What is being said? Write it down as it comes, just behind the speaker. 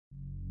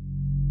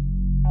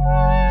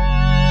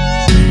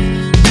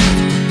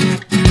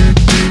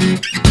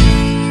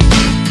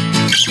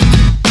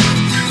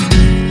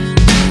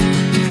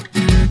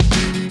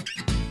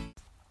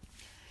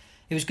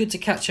was good to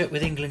catch up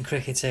with England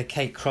cricketer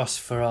Kate Cross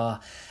for our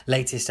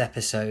latest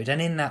episode,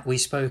 and in that we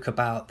spoke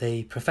about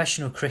the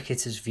professional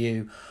cricketer's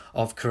view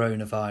of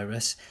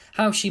coronavirus,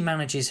 how she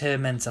manages her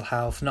mental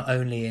health not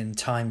only in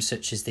times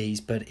such as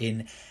these but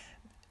in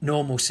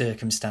normal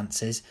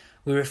circumstances.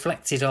 We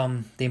reflected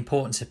on the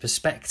importance of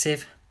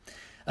perspective,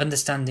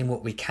 understanding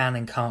what we can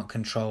and can't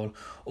control,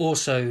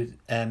 also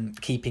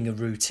keeping a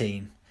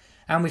routine.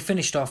 And we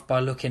finished off by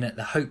looking at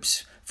the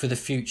hopes for the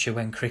future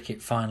when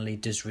cricket finally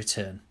does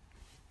return.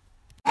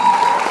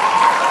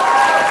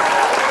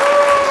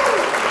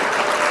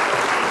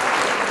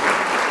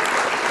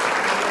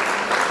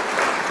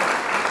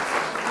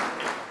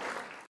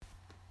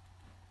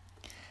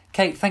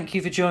 Kate, thank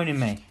you for joining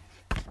me.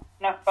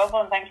 No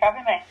problem, thanks for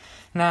having me.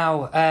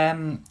 Now,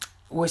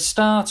 we'll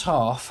start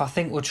off, I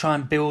think we'll try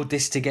and build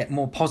this to get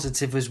more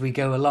positive as we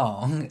go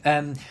along,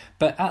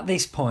 but at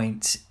this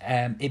point,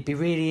 it'd be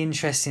really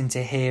interesting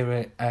to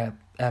hear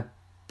a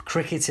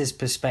cricketer's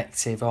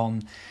perspective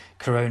on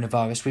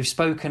coronavirus. We've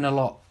spoken a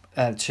lot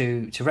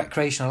to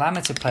recreational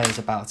amateur players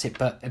about it,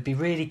 but I'd be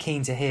really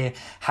keen to hear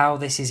how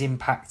this is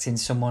impacting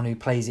someone who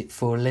plays it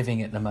for a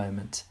living at the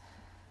moment.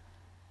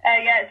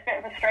 Yeah, it's a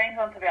bit of a strange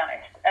one, to be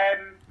honest.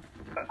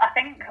 I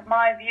think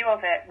my view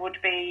of it would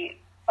be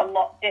a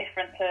lot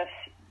different to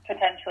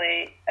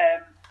potentially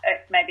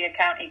maybe a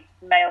county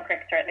male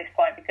cricketer at this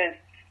point, because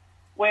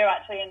we're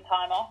actually in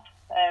time off.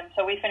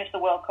 So we finished the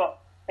World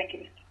Cup, I think it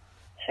was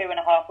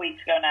 2.5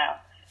 weeks ago now,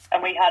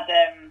 and we had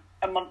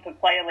a month of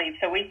player leave.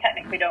 So we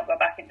technically don't go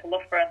back into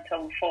Loughborough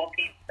until the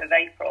 14th of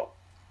April,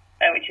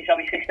 which is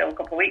obviously still a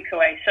couple of weeks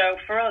away. So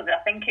for us,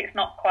 I think it's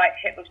not quite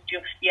hit us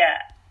just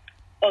yet,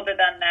 other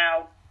than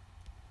now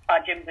our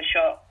gyms are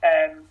shut.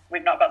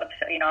 We've not got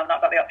I've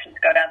not got the option to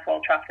go down to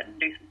Old Trafford and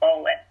do some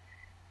bowling.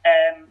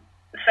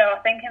 So I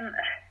think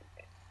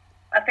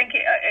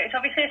it's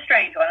obviously a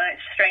strange one, and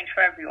it's strange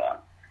for everyone.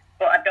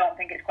 But I don't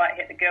think it's quite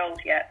hit the girls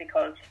yet,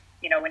 because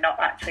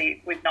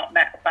we've not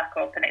met back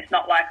up, and it's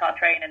not like our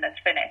training has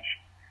finished.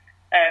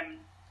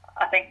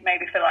 I think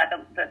maybe for like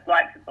the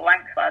likes of the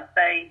Lancs lads,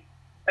 they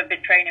have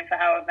been training for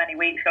however many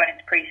weeks going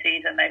into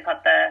pre-season. They've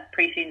had their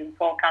pre-season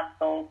 4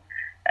 cancelled.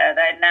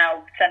 They're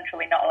now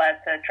centrally not allowed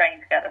to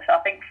train together. So I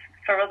think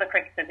for other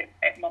cricketers,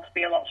 it must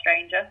be a lot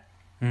stranger.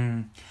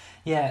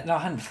 Yeah, no, I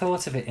hadn't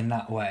thought of it in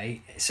that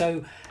way.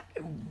 So,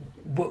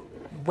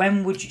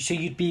 when would you? So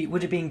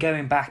would have been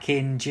going back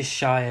in just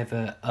shy of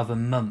a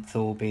month,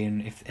 or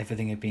being, if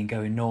everything had been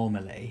going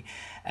normally,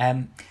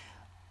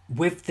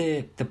 with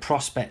the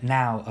prospect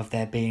now of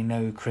there being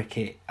no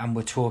cricket, and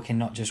we're talking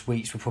not just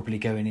weeks, we're probably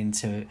going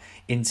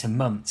into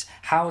months.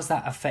 How has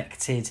that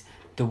affected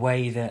the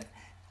way that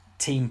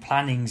team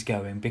planning's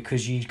going,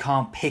 because you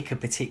can't pick a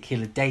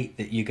particular date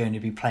that you're going to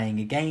be playing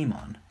a game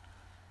on?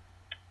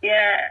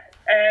 Yeah,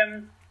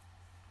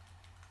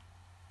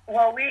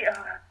 well,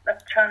 I'm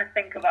trying to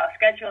think of our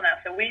schedule now.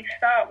 So we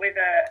start with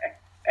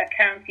a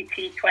county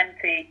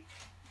T20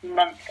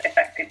 month,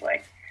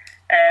 effectively,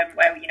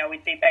 where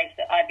I'd be based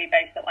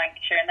at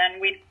Lancashire, and then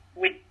we'd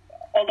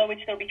although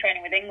we'd still be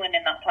training with England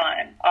in that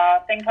time. I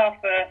think our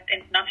first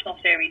international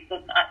series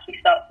doesn't actually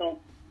start till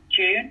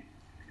June.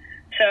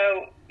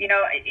 So,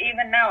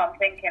 even now I'm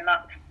thinking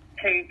that's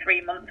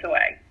 2-3 months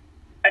away.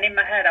 And in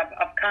my head,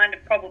 I've kind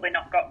of probably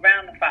not got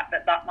round the fact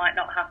that might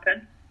not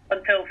happen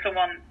until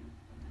someone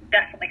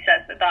definitely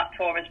says that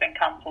tour has been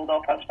cancelled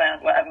or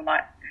postponed, whatever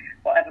might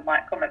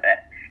come of it.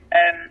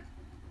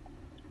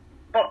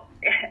 But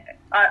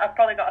I've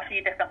probably got a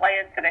few different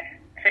layers to this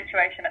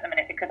situation at the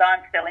minute, because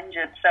I'm still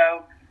injured.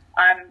 So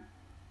I'm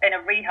in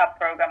a rehab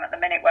program at the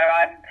minute where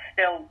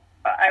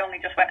I only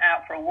just went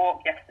out for a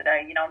walk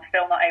yesterday. I'm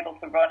still not able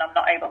to run. I'm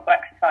not able to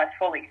exercise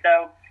fully.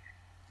 So,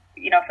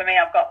 for me,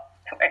 I've got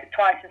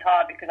twice as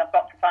hard, because I've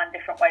got to find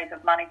different ways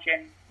of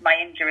managing my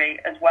injury,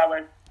 as well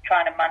as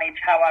trying to manage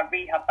how I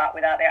rehab that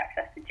without the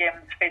access to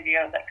gyms,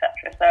 physios,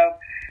 etc. So,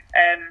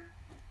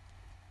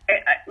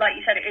 like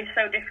you said, it is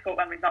so difficult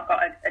when we've not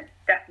got a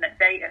definite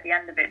date at the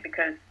end of it,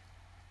 because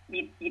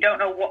you don't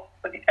know what,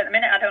 at the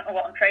minute I don't know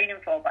what I'm training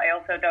for, but I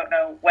also don't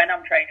know when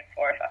I'm training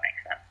for, if that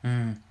makes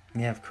sense.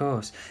 Yeah, of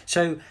course.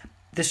 So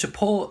the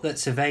support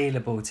that's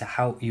available to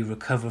help you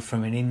recover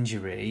from an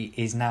injury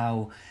is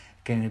now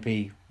going to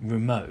be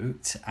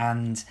remote,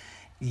 and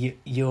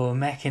your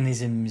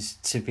mechanisms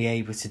to be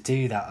able to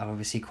do that are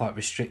obviously quite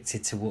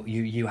restricted to what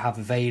you have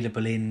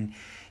available in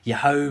your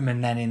home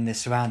and then in the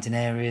surrounding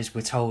areas.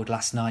 We're told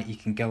last night you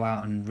can go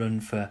out and run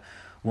for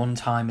one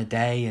time a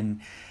day,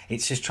 and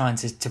it's just trying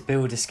to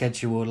build a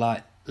schedule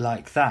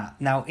like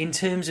that. Now, in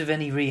terms of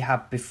any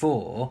rehab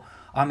before,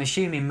 I'm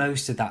assuming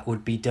most of that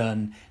would be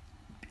done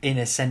in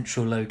a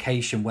central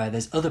location where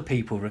there's other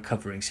people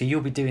recovering, so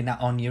you'll be doing that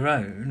on your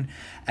own.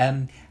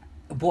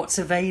 What's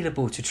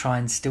available to try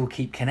and still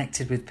keep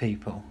connected with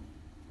people?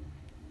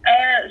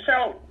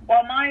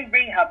 My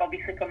rehab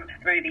obviously comes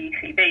through the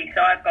ECB,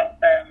 so I've got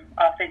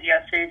our physio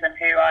Susan,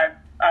 who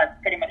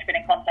I've pretty much been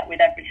in contact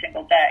with every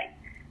single day.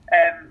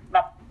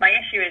 My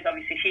issue is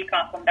obviously she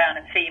can't come down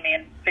and see me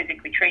and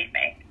physically treat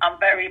me. I'm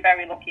very,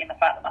 very lucky in the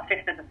fact that my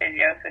sister's a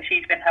physio, so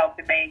she's been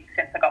helping me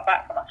since I got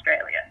back from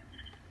Australia.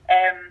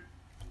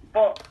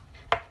 But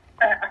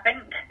I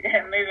think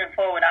moving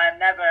forward, I am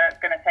never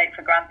going to take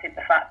for granted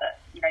the fact that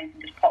you can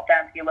just pop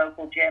down to your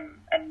local gym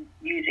and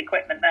use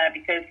equipment there,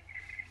 because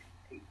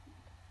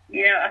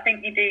I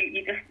think you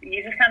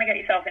just kind of get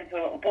yourself into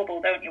a little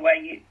bubble, don't you, where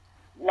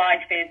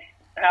life is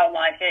how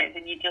life is,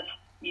 and you just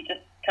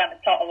kind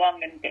of tot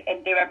along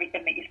and do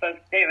everything that you're supposed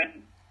to do,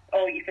 and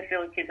all your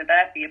facilities are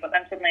there for you. But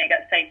then suddenly it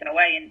gets taken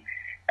away,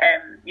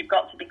 and you've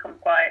got to become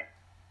quite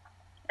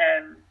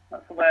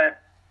what's the word?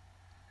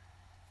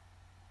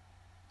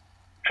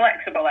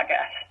 Flexible, I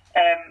guess.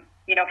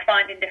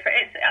 Finding different.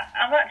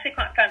 I'm actually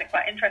find it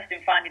quite interesting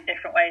finding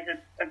different ways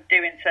of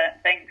doing certain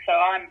things. So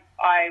I'm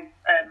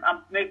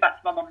moved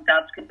back to my mum and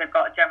dad's because they've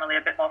got generally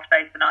a bit more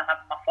space than I have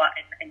in my flat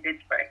in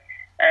Didsbury.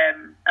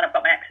 And I've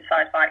got my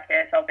exercise bike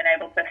here, so I've been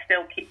able to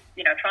still keep,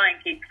 try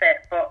and keep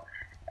fit. But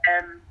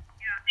I think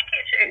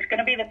it's going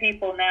to be the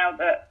people now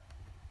that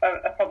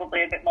are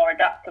probably a bit more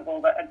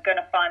adaptable that are going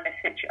to find this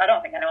situation. I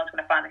don't think anyone's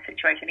going to find this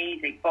situation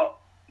easy, but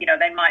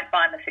they might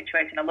find the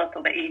situation a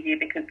little bit easier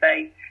because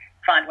they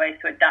find ways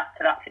to adapt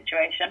to that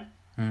situation.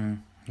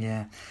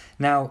 Yeah.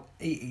 Now,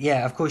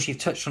 of course, you've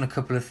touched on a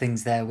couple of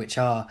things there which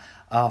are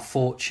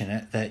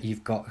fortunate, that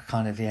you've got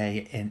kind of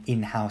an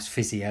in-house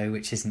physio,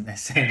 which isn't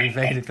necessarily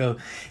available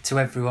to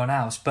everyone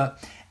else.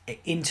 But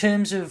in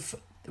terms of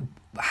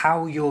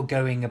how you're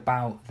going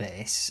about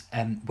this,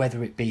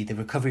 whether it be the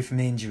recovery from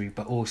the injury,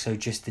 but also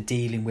just the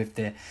dealing with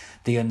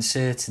the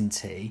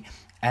uncertainty,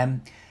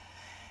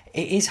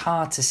 it is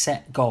hard to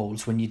set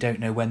goals when you don't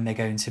know when they're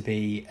going to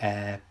be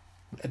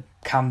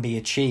can be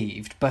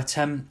achieved. But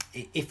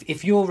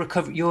if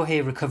you're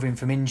here recovering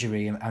from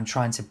injury and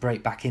trying to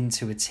break back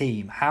into a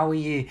team, how are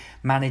you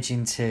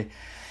managing to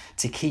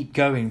keep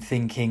going,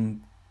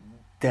 thinking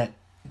that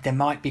there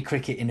might be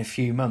cricket in a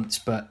few months,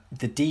 but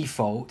the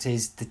default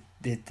is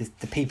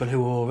the people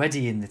who are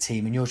already in the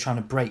team, and you're trying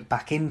to break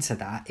back into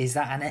that? Is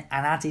that an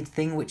added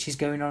thing which is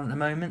going on at the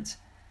moment?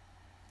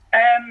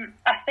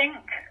 I think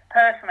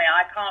personally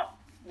I can't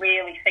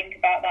really think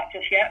about that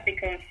just yet,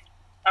 because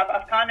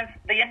I've kind of,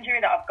 the injury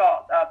that I've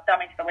got, I've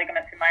damaged the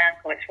ligaments in my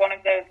ankle. It's one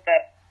of those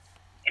that,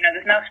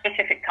 there's no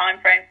specific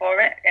time frame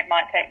for it. It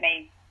might take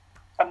me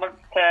a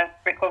month to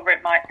recover.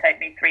 It might take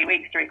me 3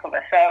 weeks to recover.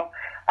 So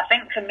I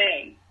think for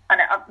me, and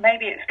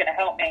maybe it's going to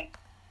help me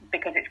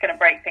because it's going to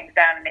break things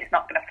down and it's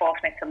not going to force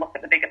me to look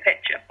at the bigger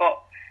picture,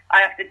 but I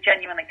have to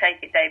genuinely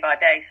take it day by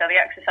day. So the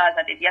exercise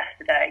I did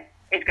yesterday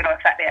is going to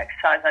affect the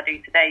exercise I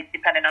do today,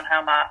 depending on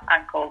how my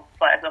ankle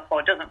flares up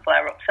or doesn't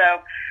flare up.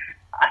 So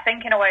I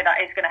think in a way that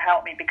is going to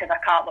help me because I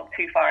can't look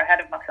too far ahead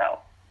of myself.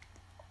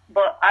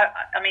 But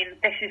I mean,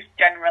 this is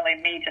generally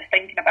me just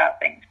thinking about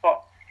things.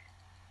 But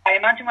I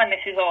imagine when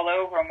this is all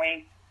over and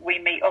we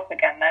meet up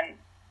again, then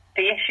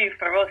the issue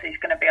for us is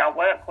going to be our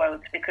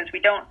workloads, because we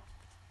don't,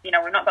 we've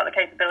not got the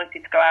capability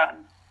to go out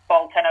and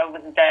bowl 10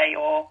 overs a day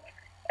or,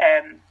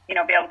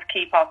 be able to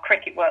keep our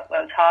cricket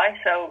workloads high.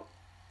 So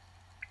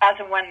as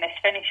and when this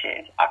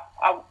finishes,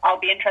 I'll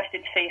be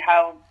interested to see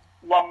how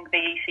long the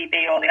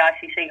ECB or the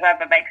ICC,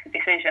 whoever makes the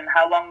decision,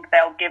 how long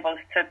they'll give us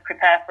to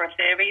prepare for a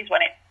series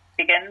when it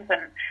begins.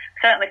 And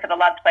certainly for the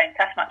lads playing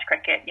test match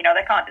cricket,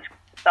 they can't just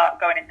start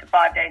going into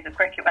 5 days of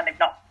cricket when they've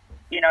not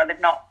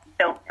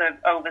built the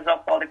overs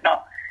up, or they've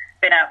not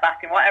been out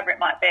batting, whatever it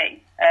might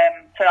be.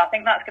 So I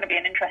think that's going to be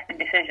an interesting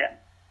decision.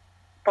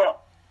 But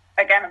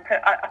again,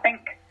 I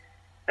think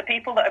the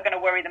people that are going to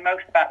worry the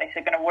most about this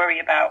are going to worry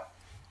about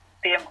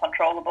the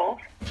uncontrollables.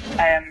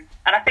 And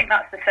I think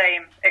that's the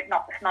same. It's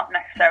not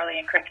necessarily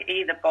in cricket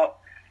either, but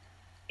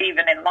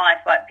even in life,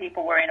 like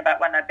people worrying about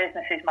when their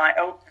businesses might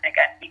open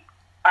again.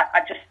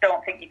 I just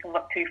don't think you can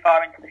look too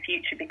far into the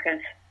future,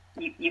 because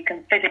you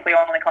can physically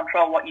only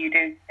control what you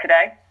do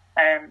today.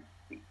 And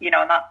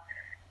that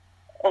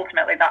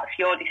ultimately that's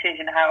your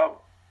decision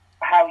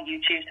how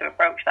you choose to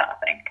approach that,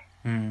 I think.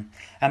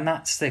 And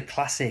that's the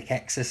classic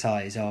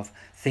exercise of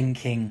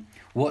thinking,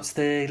 what's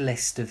the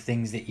list of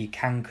things that you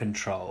can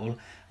control?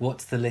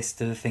 What's the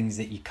list of the things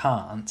that you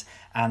can't?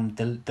 And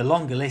the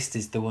longer list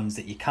is the ones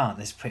that you can't.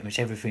 There's pretty much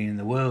everything in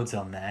the world's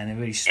on there, and a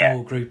really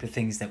small group of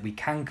things that we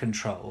can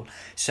control.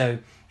 So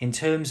in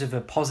terms of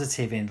a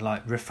positive in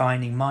like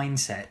refining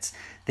mindsets,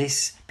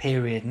 this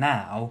period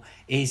now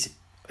is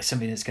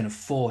something that's going to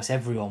force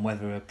everyone,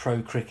 whether a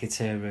pro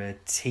cricketer, a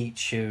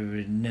teacher,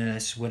 a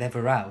nurse,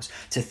 whatever else,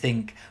 to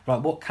think,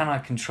 right, what can I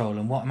control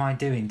and what am I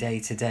doing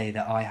day to day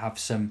that I have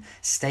some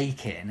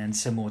stake in and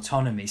some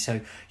autonomy?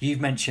 So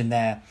you've mentioned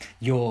there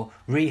your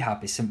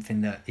rehab is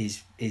something that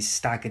is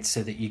staggered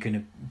so that you're going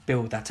to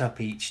build that up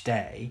each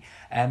day.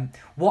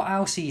 What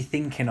else are you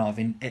thinking of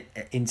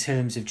in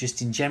terms of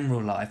just in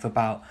general life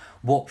about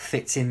what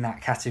fits in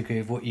that category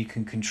of what you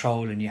can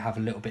control and you have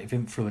a little bit of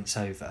influence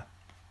over?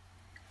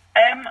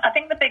 I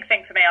think the big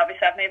thing for me,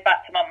 obviously, I've moved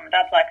back to mum and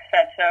dad's, like I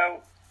said,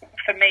 so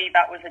for me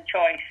that was a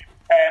choice.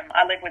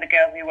 I live with a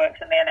girl who works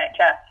in the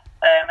NHS,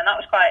 and that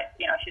was quite,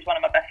 she's one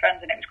of my best friends,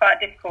 and it was quite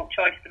a difficult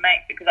choice to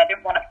make because I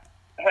didn't want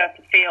her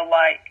to feel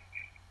like,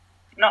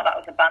 not that I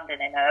was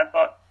abandoning her,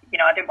 but,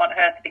 I didn't want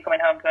her to be coming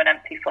home to an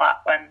empty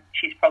flat when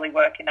she's probably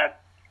working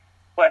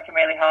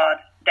really hard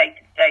day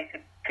to day to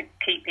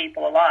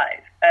people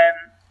alive.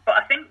 But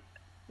I think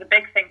the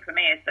big thing for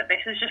me is that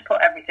this has just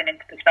put everything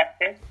into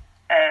perspective.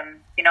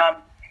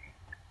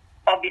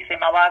 Obviously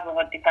my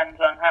livelihood depends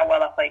on how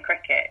well I play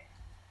cricket,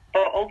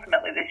 but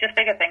ultimately there's just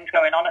bigger things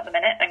going on at the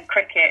minute, and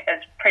cricket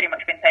has pretty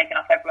much been taken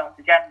off everyone's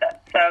agenda.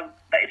 So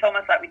it's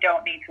almost like we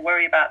don't need to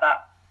worry about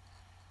that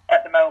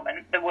at the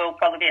moment. There will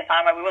probably be a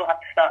time where we will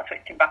have to start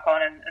switching back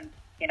on and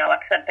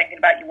like I said, thinking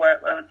about your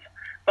workloads.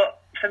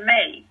 But for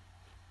me,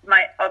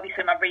 my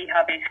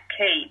rehab is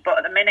key, but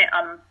at the minute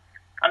I'm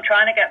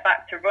trying to get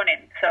back to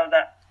running so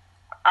that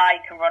I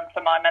can run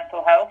for my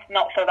mental health,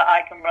 not so that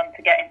I can run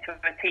to get into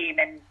a team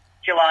in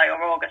July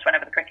or August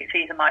whenever the cricket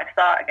season might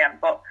start again.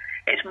 But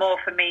it's more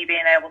for me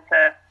being able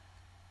to,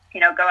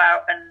 go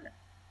out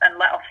and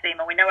let off steam.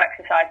 And we know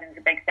exercising is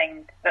a big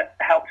thing that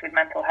helps with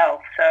mental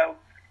health. So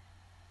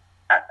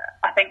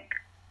I think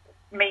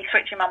me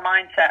switching my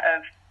mindset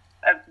of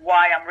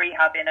why I'm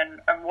rehabbing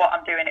and what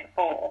I'm doing it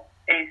for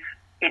is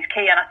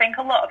key. And I think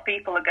a lot of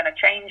people are going to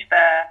change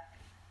their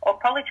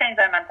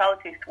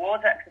mentalities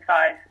towards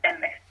exercise in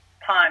this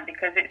time,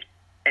 because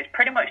it's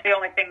pretty much the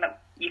only thing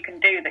that you can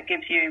do that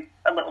gives you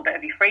a little bit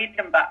of your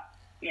freedom back,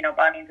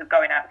 by means of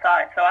going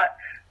outside. So I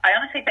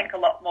honestly think a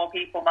lot more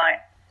people might,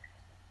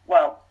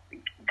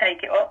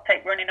 take it up,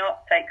 take running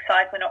up, take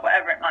cycling up,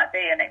 whatever it might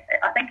be. And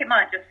I think it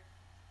might just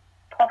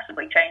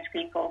possibly change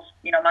people's,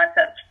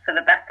 mindsets for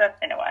the better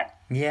in a way.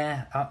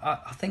 Yeah,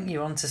 I think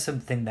you're onto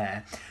something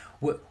there.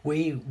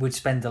 We would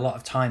spend a lot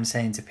of time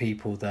saying to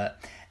people that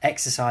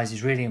exercise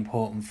is really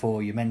important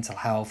for your mental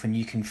health, and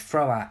you can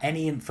throw out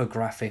any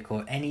infographic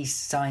or any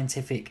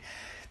scientific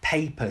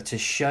paper to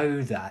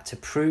show that, to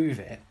prove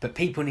it, but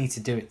people need to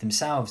do it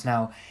themselves.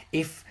 Now,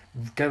 if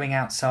going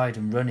outside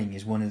and running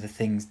is one of the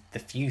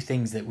few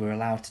things that we're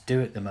allowed to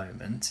do at the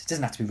moment, it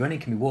doesn't have to be running,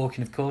 it can be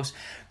walking, of course,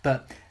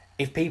 but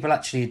if people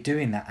actually are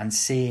doing that and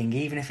seeing,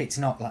 even if it's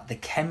not like the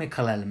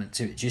chemical element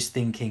to it, just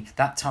thinking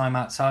that time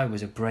outside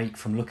was a break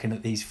from looking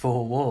at these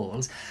four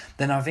walls,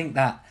 then I think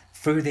that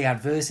through the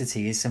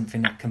adversity is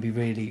something that can be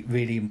really,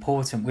 really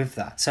important with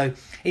that. So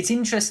it's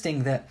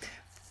interesting that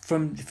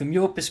from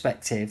your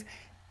perspective,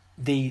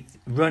 the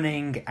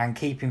running and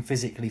keeping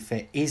physically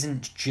fit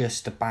isn't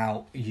just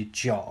about your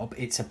job,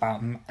 it's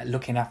about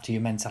looking after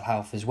your mental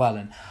health as well.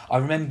 And I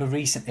remember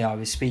recently I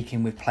was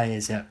speaking with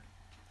players at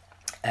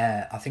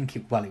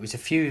it was a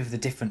few of the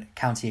different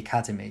county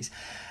academies,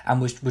 and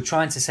we're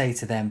trying to say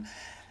to them,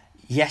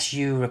 yes,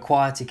 you're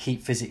required to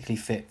keep physically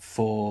fit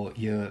for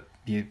your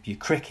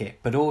cricket,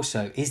 but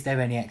also, is there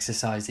any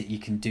exercise that you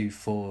can do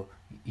for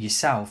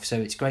yourself? So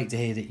it's great to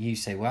hear that you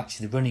say, well,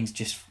 actually the running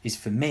is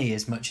for me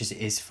as much as it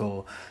is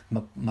for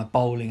my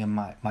bowling and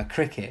my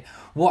cricket.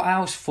 What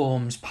else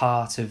forms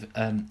part of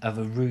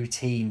a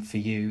routine for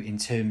you in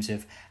terms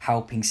of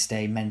helping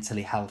stay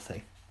mentally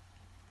healthy?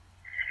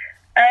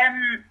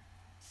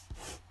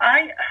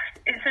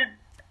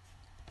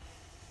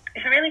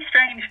 It's a really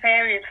strange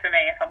period for me,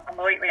 if I'm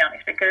completely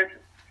honest, because,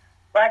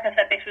 like I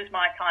said, this was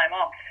my time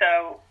off.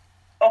 So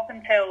up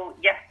until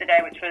yesterday,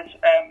 which was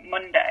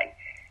Monday,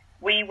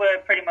 we were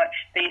pretty much,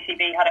 the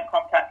ECB hadn't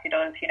contacted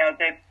us.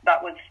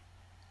 That was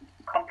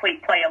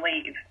complete player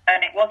leave,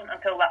 and it wasn't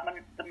until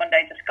the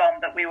Monday just gone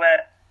that we were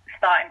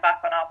starting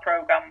back on our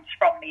programs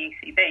from the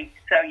ECB.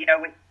 So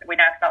we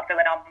now start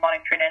filling out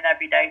monitoring in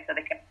every day so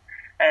they can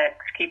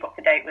keep up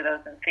to date with us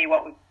and see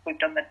what we've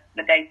done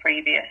the day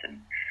previous. And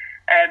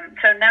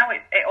so now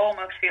it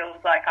almost feels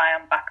like I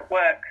am back at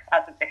work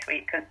as of this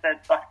week, because the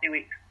last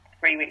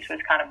 3 weeks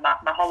was kind of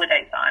my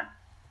holiday time.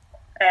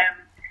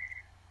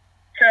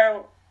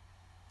 So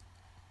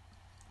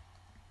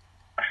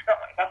I forgot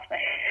what you asked me.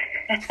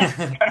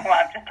 I don't know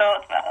what I've just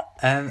talked about.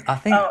 I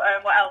think.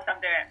 What else I'm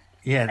doing?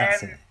 Yeah,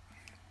 that's it.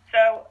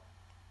 So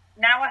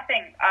now I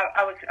think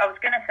I was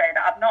going to say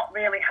that I've not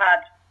really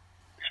had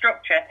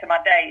structure to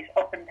my days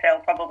up until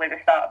probably the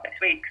start of this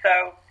week.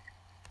 So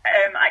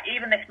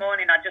even this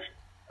morning I just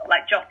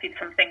jotted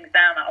some things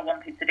down that I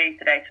wanted to do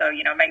today. So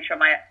make sure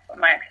my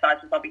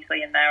exercise was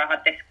obviously in there. I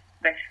had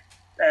this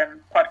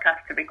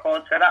podcast to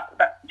record, so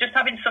that just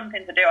having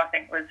something to do, I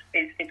think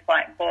is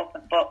quite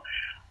important. But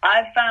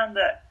I've found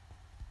that,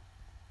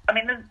 I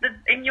mean, there's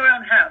in your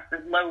own house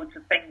there's loads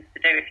of things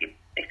to do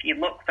if you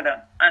look for them.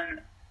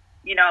 And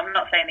I'm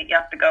not saying that you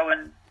have to go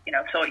and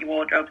sort your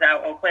wardrobes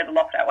out or clear the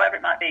loft out, whatever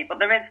it might be, but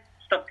there is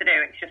stuff to do.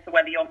 It's just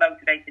whether you're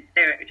motivated to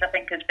do it, which I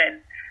think has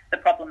been the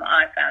problem that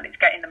I've found. It's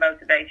getting the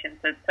motivation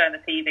to turn the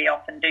TV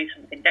off and do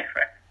something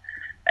different.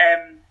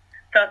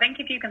 So I think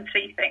if you can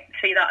see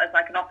that as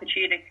like an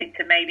opportunity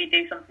to maybe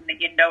do something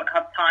that you don't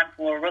have time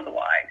for or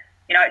otherwise,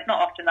 it's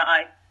not often that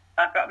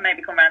I've got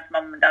maybe come round to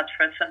mum and dad's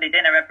for a Sunday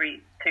dinner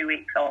every 2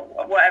 weeks or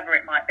whatever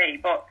it might be,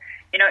 but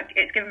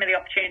it's given me the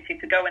opportunity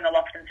to go in the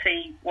loft and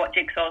see what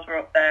jigsaws were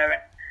up there.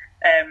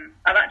 And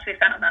I've actually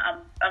found that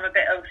I'm a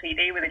bit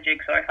OCD with a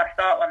jigsaw. If I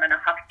start one, then I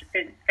have to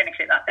finish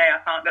it that day. I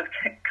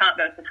can't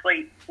go to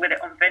sleep with it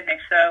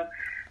unfinished. So,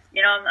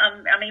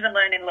 I'm even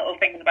learning little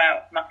things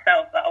about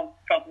myself that I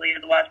probably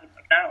otherwise wouldn't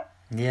have known.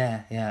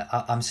 Yeah.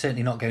 I'm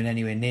certainly not going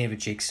anywhere near a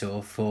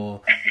jigsaw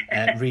for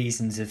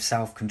reasons of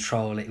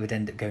self-control. It would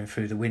end up going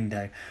through the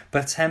window.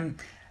 But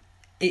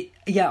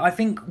I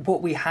think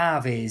what we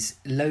have is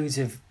loads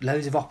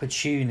of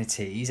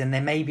opportunities, and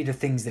there may be the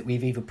things that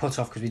we've either put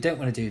off because we don't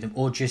want to do them,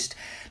 or just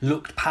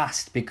looked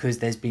past because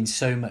there's been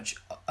so much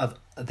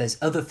there's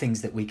other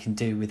things that we can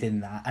do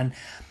within that. And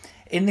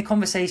in the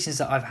conversations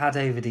that I've had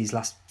over these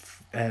last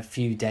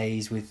few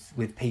days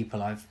with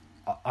people,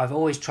 I've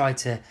always tried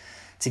to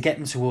get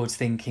them towards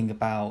thinking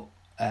about,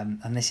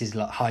 and this is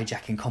like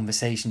hijacking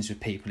conversations with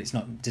people.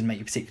 Doesn't make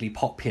you particularly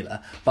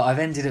popular, but I've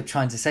ended up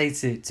trying to say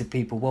to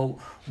people, well,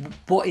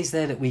 what is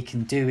there that we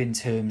can do in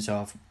terms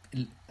of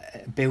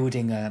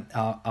building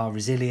our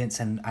resilience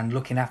and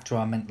looking after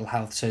our mental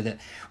health so that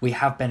we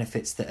have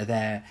benefits that are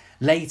there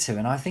later.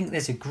 And I think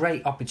there's a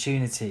great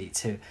opportunity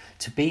to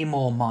be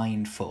more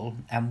mindful,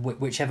 and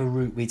whichever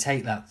route we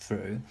take that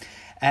through.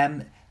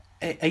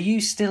 Are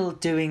you still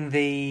doing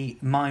the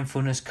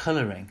mindfulness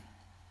colouring?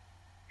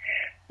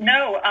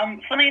 No,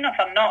 funny enough,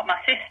 I'm not. My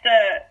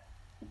sister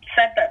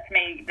said that to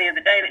me the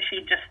other day, that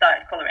she'd just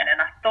started colouring, and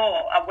I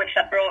thought I wish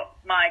I'd brought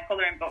my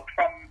colouring book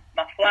from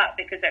my flat,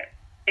 because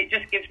it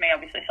just gives me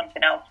obviously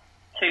something else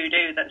to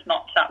do that's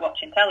not sat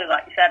watching telly,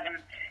 like you said.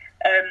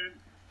 And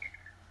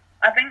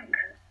I think,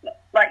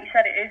 like you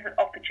said, it is an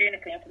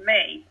opportunity, and for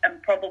me,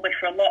 and probably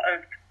for a lot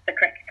of the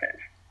cricketers,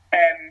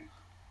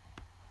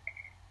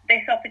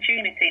 this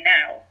opportunity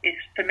now is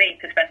for me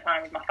to spend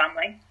time with my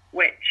family,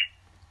 which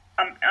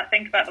I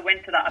think about the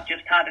winter that I've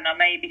just had, and I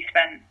maybe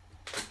spent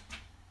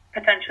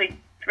potentially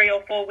 3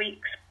 or 4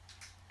 weeks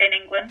in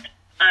England,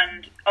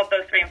 and of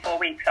those 3 and 4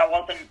 weeks, I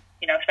wasn't,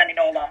 spending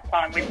all that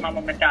time with my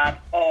mum and dad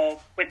or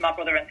with my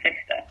brother and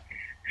sister.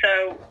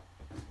 So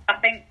I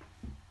think,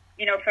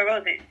 for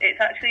us, it's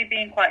actually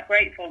being quite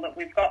grateful that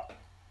we've got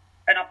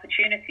an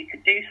opportunity to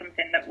do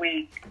something that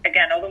we,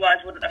 again, otherwise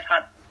wouldn't have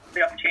had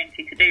the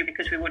opportunity to do,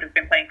 because we would have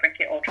been playing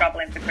cricket or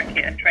travelling for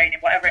cricket and training,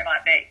 whatever it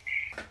might be.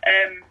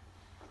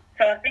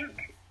 So I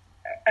think,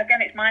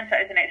 again, it's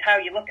mindset, isn't it? It's how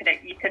you look at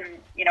it. You can,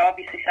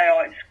 obviously say,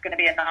 oh, it's going to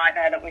be a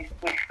nightmare that we've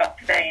got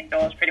to stay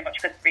indoors pretty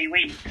much for 3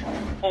 weeks.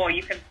 Or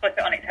you can flip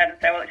it on its head and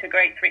say, well, it's a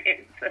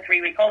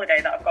 3-week holiday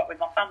that I've got with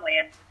my family,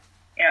 and,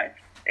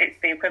 it's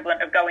the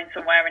equivalent of going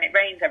somewhere and it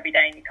rains every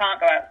day and you can't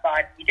go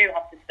outside. You do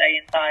have to stay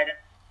inside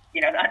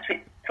and,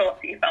 actually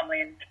talk to your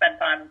family and spend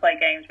time and play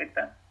games with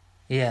them.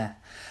 Yeah.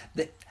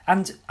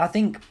 And I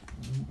think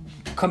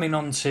coming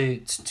on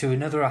to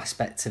another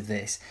aspect of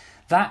this,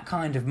 that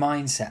kind of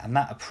mindset and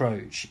that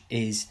approach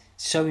is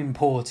so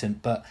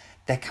important, but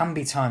there can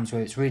be times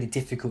where it's really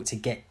difficult to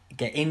get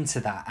into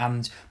that.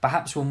 And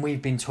perhaps when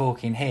we've been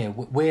talking here,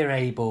 we're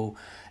able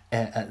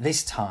at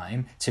this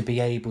time to be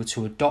able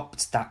to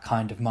adopt that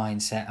kind of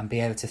mindset and be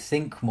able to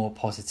think more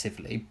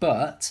positively.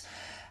 But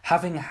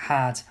having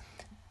had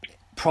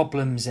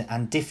problems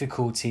and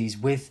difficulties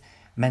with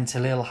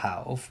mental ill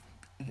health,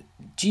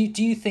 do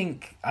you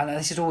think, and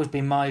this has always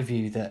been my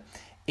view, that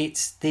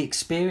it's the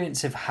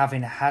experience of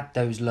having had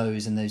those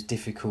lows and those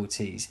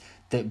difficulties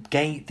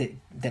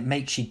that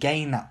makes you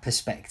gain that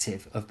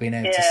perspective of being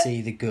able to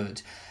see the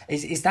good?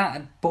 Is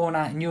that borne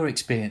out in your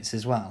experience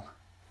as well?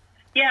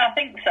 Yeah, I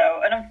think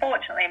so. And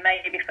unfortunately,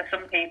 maybe for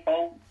some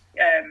people,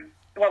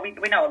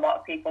 we know a lot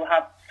of people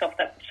have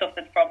suffered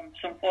from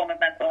some form of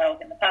mental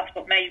health in the past,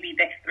 but maybe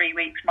this 3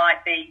 weeks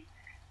might be,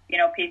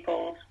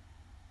 people's,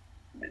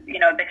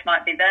 this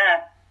might be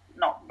their,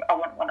 I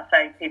wouldn't want to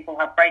say people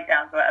have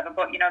breakdowns or whatever,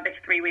 but, this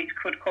 3 weeks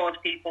could cause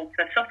people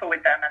to suffer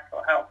with their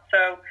mental health.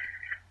 So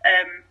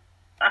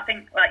I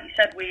think, like you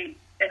said, we,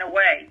 in a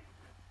way,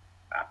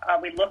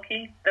 are we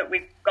lucky that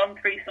we've gone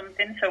through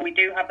something so we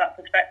do have that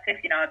perspective?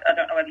 I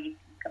don't know whether you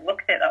can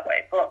look at it that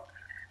way, but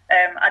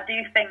I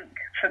do think,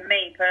 for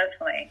me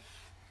personally,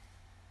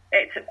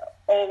 it's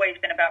always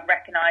been about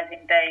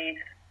recognising days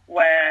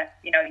where,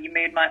 your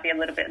mood might be a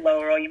little bit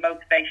lower or your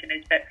motivation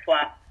is a bit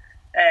flat,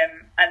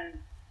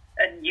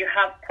 and you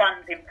have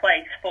plans in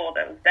place for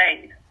those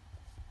days.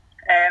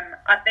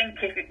 I think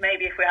if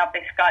we have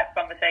this Skype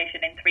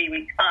conversation in 3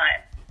 weeks'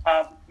 time,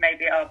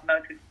 maybe our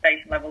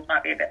motivation levels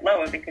might be a bit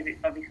lower, because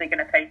it's obviously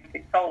going to take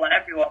its toll on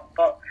everyone.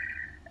 But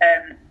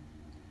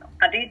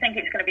I do think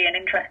it's going to be an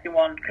interesting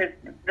one, because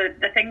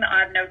the thing that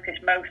I've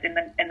noticed most in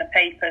the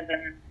papers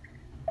and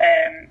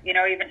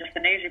even just the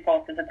news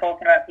reporters are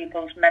talking about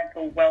people's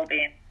mental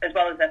well-being as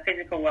well as their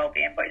physical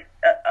well-being. But it's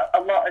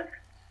a lot has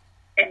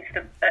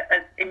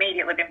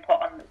immediately been put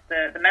on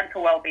the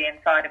mental well-being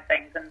side of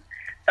things, and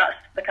that's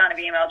the kind of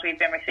emails we've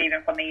been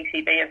receiving from the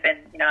ECB have been,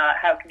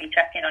 how can you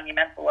check in on your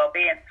mental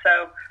well-being?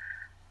 So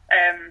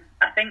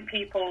I think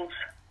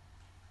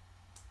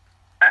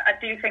I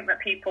do think that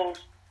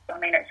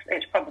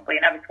it's probably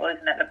inevitable,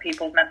 isn't it, that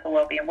people's mental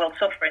well-being will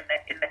suffer in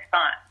this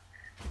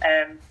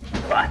time.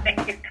 But I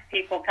think if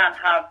people can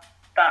have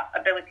that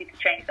ability to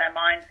change their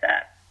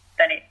mindset,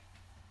 then it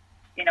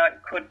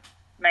could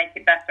make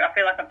it better. I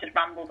feel like I've just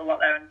rambled a lot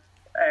there, and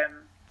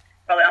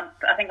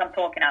I think I'm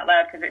talking out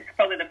loud, because it's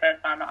probably the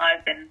first time that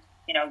I've been,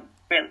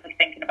 really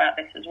thinking about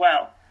this as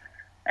well.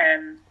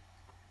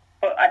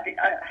 But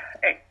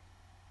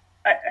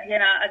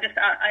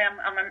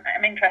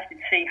I'm interested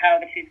to see how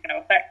this is going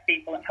to affect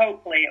people, and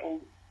hopefully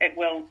it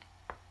will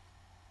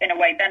in a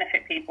way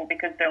benefit people,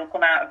 because they'll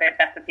come out of it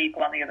better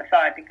people on the other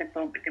side, because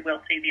they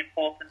will see the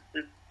importance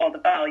of, or the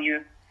value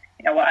of,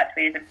 what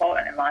actually is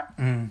important in life.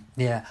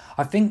 Yeah,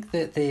 I think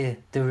that the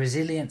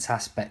resilience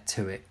aspect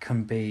to it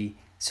can be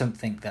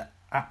something that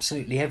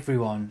absolutely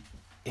everyone's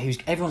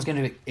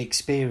going to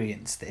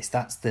experience this.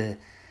 That's the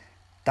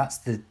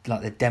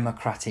like the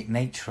democratic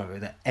nature of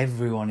it, that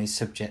everyone is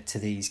subject to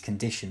these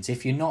conditions.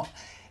 If you're not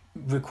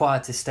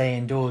required to stay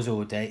indoors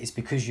all day, it's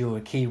because you're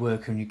a key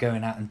worker and you're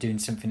going out and doing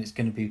something that's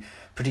going to be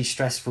pretty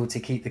stressful to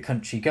keep the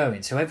country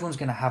going. So everyone's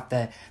going to have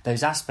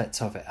those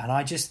aspects of it. And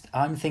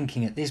I'm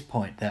thinking at this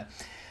point that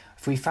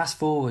if we fast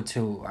forward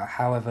to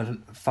however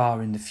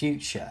far in the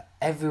future,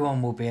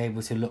 everyone will be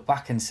able to look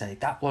back and say,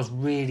 that was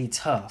really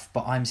tough,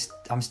 but I'm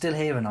still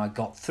here and I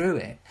got through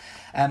it.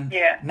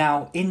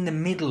 Now, in the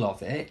middle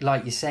of it,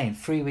 like you're saying,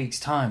 3 weeks'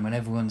 time, when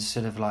everyone's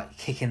sort of like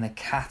kicking the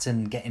cat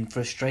and getting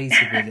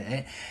frustrated with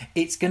it,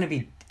 it's going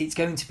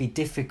to be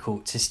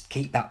difficult to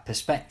keep that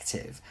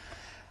perspective.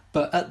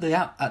 But at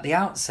the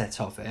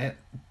outset of it,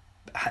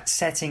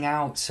 setting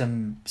out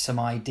some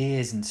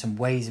ideas and some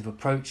ways of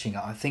approaching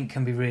it, I think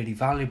can be really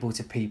valuable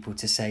to people,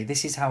 to say,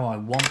 this is how I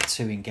want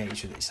to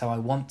engage with it, so I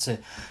want to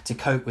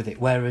cope with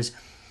it. Whereas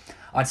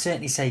I'd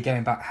certainly say,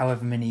 going back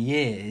however many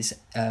years,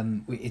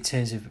 in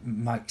terms of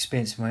my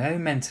experience of my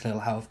own mental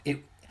health,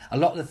 a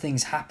lot of the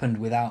things happened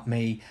without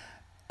me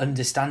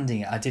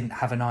understanding it. I didn't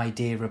have an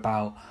idea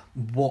about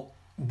what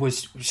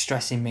was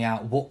stressing me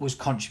out, what was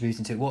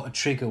contributing to it, what a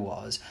trigger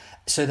was,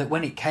 so that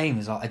when it came, it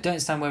was like, I don't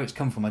understand where it's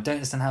come from, I don't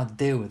understand how to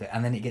deal with it,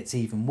 and then it gets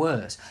even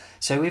worse.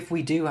 So if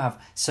we do have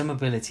some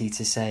ability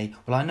to say,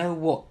 well, I know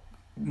what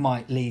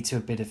might lead to a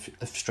bit of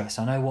stress,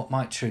 I know what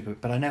might trigger it,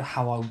 but I know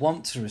how I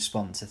want to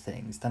respond to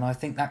things, then I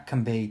think that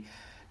can be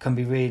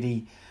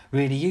really,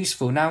 really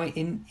useful. Now,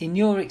 in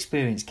your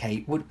experience,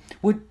 Kate,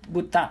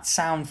 would that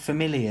sound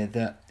familiar,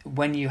 that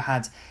when you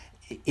had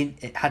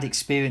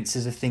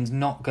experiences of things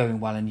not going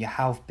well and your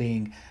health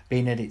being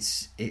at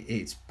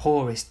its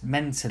poorest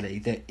mentally,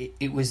 that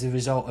it was the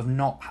result of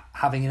not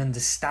having an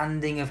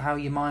understanding of how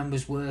your mind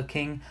was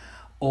working,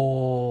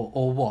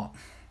 or what?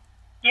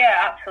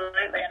 Yeah,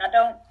 absolutely.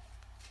 And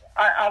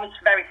I was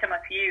very similar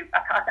to you.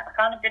 I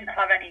kind of didn't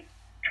have any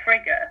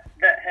trigger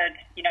that had,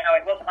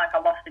 it wasn't like I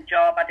lost a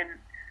job. I didn't,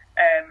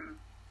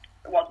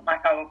 it wasn't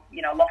like I,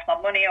 lost my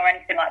money or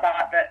anything like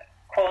that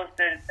caused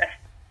a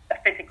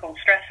physical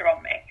stressor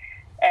on me.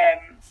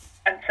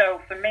 And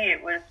so for me,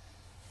 it was,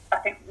 I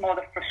think, more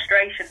the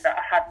frustration that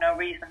I had no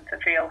reason to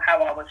feel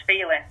how I was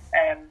feeling,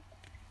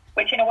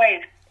 which in a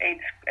way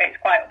it's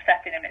quite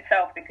upsetting in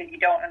itself, because you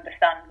don't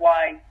understand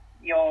why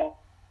your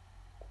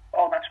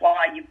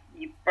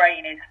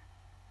brain is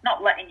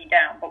not letting you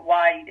down, but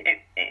why it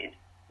is,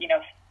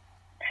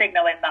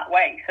 signalling that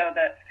way, so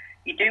that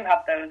you do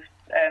have those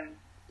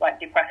like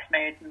depressed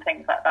moods and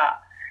things like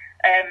that.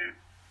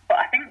 But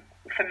I think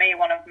for me,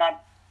 one of my,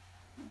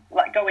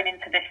 like, going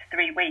into this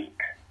 3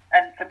 weeks,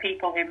 and for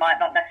people who might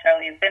not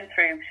necessarily have been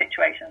through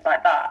situations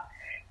like that,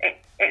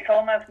 it's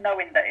almost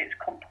knowing that it's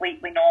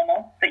completely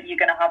normal, that you're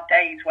going to have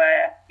days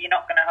where you're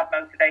not going to have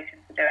motivation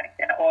to do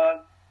anything, or,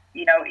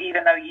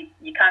 even though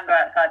you can go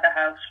outside the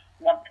house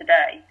once a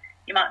day,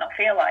 you might not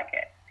feel like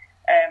it.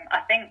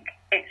 I think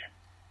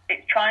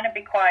it's trying to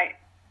be quite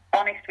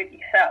honest with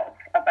yourself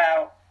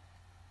about,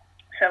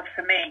 so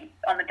for me,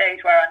 on the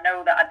days where I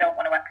know that I don't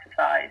want to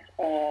exercise,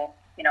 or,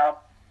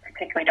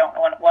 particularly don't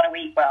want to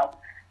eat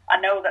well, I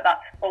know that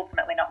that's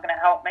ultimately not going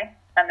to help me,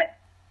 and that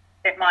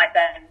it might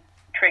then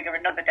trigger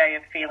another day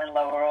of feeling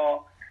lower,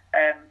 or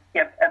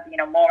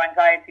more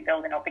anxiety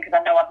building up, because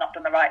I know I've not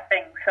done the right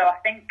thing. So I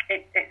think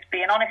it's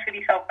being honest with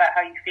yourself about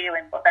how you're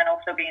feeling, but then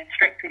also being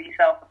strict with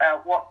yourself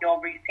about what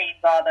your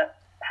routines are that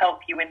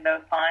help you in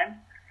those times.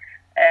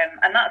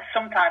 And that's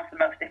sometimes the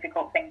most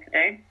difficult thing to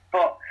do,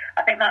 but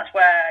I think that's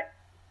where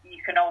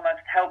you can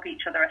almost help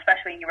each other,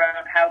 especially in your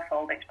own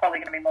household. It's probably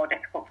going to be more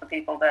difficult for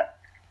people that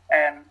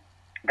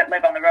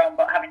live on their own.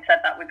 But having said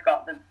that, we've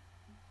got the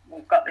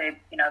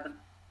the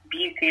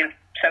beauty of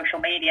social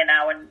media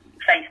now, and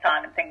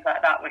FaceTime and things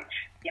like that, which,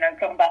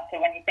 coming back to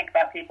when you think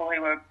about people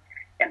who were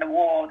in the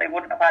war, they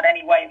wouldn't have had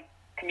any way of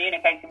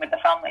communicating with the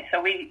family.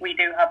 So we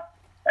do have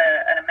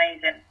an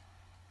amazing,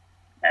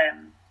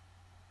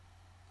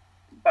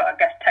 but I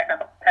guess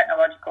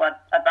technological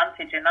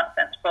advantage in that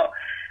sense. But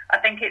I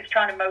think it's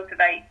trying to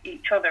motivate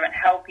each other and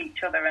help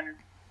each other. And,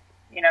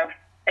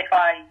 if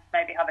I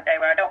maybe have a day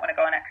where I don't want to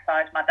go and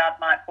exercise, my dad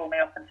might pull me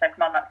up and say,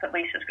 come on, let's at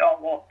least just go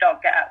and walk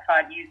dog, get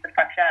outside, use the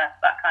fresh air,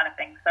 that kind of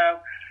thing. So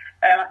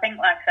I think,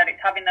 like I said, it's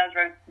having those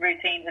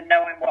routines and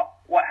knowing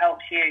what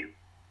helps you.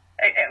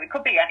 It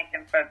could be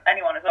anything for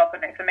anyone as well,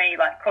 couldn't it? For me,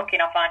 like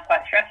cooking, I find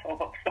quite stressful,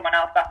 but for someone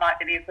else, that might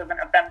be the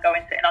equivalent of them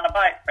going sitting on a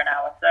bike for an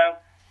hour. So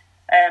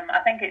I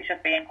think it's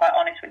just being quite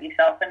honest with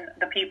yourself and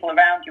the people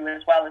around you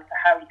as well, as to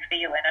how you're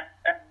feeling,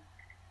 and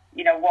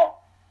what.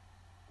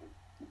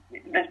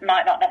 There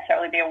might not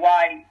necessarily be a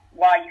why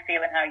you're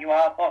feeling how you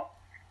are, but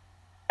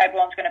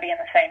everyone's going to be in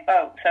the same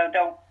boat. So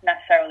don't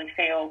necessarily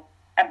feel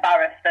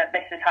embarrassed that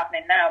this is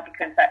happening now,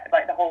 because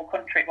like the whole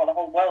country, well, the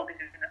whole world is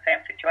in the same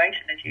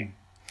situation as you.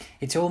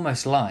 It's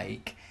almost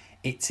like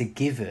it's a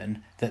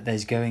given that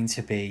there's going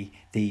to be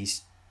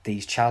these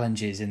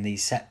challenges and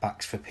these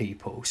setbacks for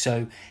people.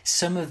 So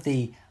some of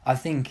I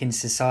think in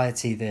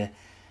society, the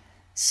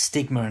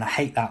stigma, and I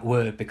hate that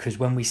word, because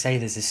when we say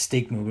there's a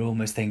stigma, we're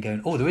almost then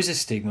going, oh, there is a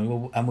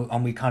stigma,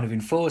 and we kind of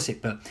enforce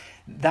it. But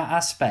that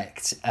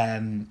aspect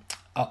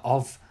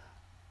of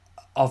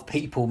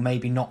people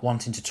maybe not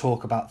wanting to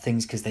talk about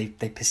things because they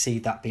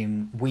perceive that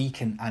being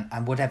weak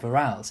and whatever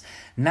else.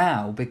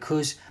 Now,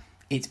 because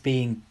it's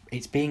being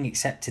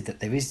accepted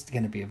that there is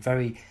going to be a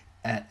very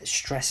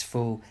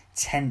stressful,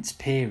 tense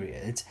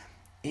period,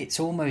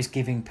 it's almost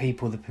giving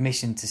people the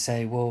permission to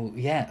say, well,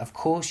 yeah, of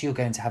course you're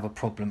going to have a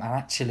problem, and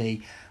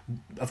actually,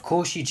 of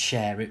course you'd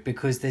share it,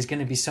 because there's going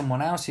to be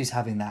someone else who's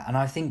having that. And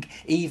I think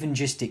even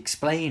just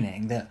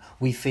explaining that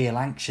we feel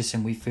anxious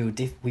and we feel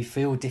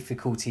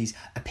difficulties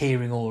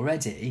appearing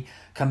already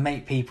can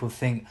make people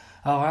think,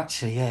 oh,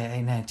 actually, yeah,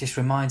 it just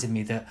reminded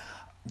me that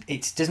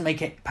it doesn't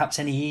make it perhaps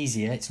any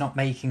easier. It's not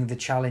making the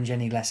challenge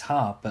any less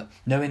hard, but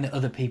knowing that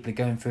other people are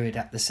going through it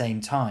at the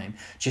same time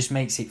just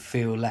makes it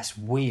feel less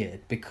weird.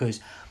 Because,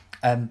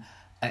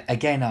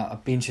 again,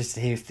 I'd be interested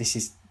to hear if this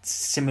is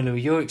similar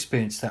with your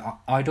experience, that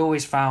I'd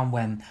always found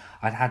when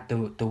I'd had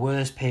the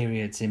worst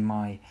periods in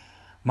my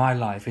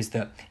life is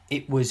that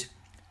it was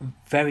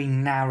very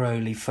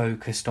narrowly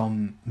focused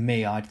on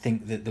me. I'd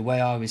think that the way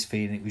I was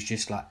feeling, it was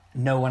just like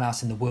no one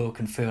else in the world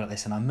can feel like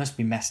this, and I must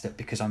be messed up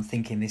because I'm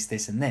thinking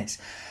this and this.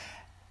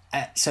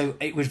 So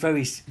it was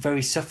very,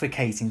 very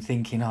suffocating,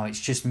 thinking, oh, it's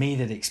just me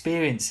that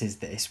experiences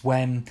this,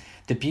 when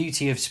the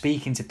beauty of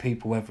speaking to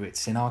people, whether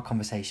it's in our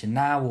conversation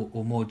now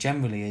or more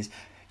generally, is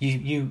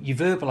you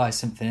verbalise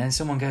something and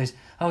someone goes,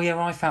 oh yeah,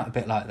 I felt a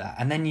bit like that,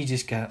 and then you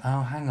just go,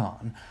 oh, hang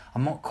on,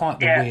 I'm not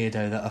quite the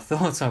weirdo that I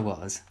thought I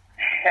was.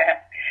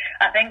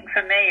 I think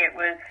for me it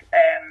was,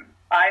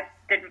 I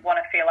didn't want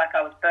to feel like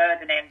I was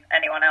burdening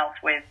anyone else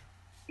with,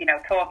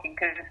 talking,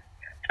 because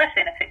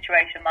especially in a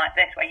situation like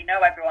this where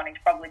everyone is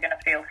probably going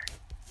to feel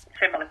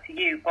similar to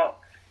you, but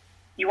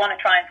you want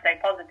to try and stay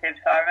positive.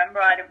 So I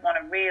remember I didn't want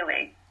to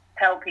really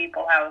tell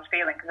people how I was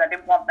feeling, because I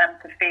didn't want them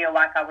to feel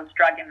like I was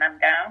dragging them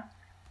down,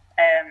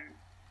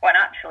 when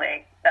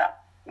actually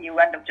that you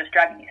end up just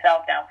dragging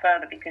yourself down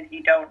further because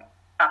you don't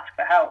ask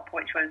for help,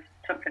 which was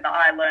something that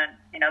I learned.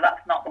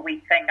 That's not the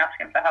weak thing.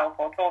 Asking for help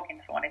or talking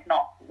to someone is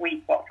not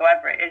weak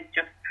whatsoever. It is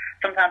just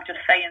sometimes just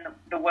saying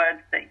the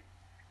words that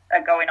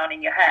are going on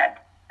in your head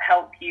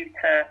help you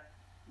to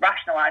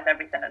rationalise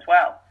everything as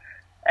well.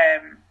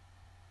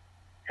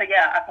 So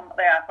yeah,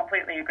 I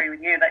completely agree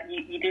with you that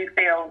you do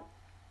feel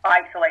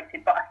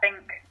isolated, but I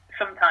think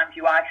sometimes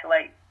you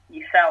isolate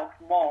yourself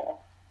more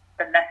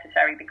than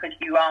necessary because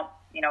you aren't,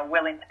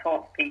 willing to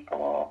talk to people.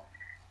 Or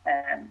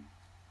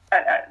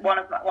one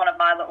of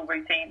my little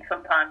routines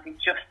sometimes is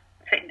just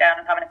sitting down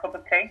and having a cup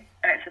of tea,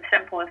 and it's as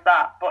simple as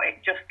that. But it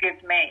just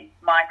gives me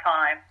my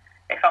time.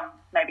 If I'm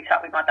maybe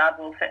sat with my dad,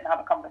 we'll sit and have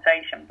a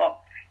conversation. But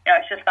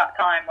it's just that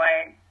time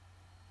where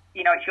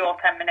it's your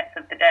 10 minutes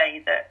of the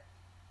day that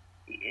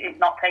is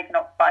not taken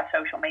up by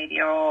social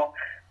media or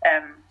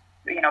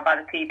by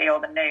the TV or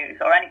the news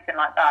or anything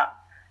like that.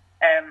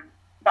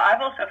 But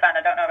I've also found,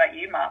 I don't know about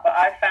you, Mark, but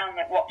I've found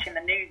that watching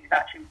the news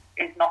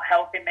is not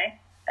helping me.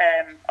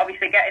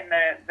 Obviously, getting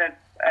the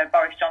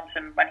Boris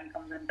Johnson, when he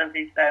comes and does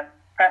his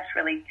press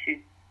release,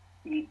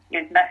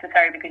 is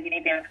necessary because you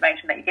need the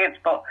information that he gives.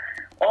 But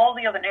all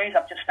the other news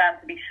I've just found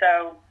to be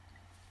so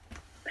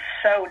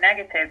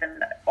negative,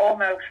 and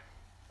almost,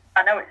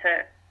 I know it's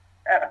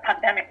a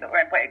pandemic that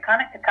we're in, but it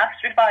kind of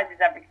catastrophizes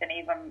everything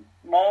even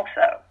more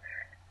so,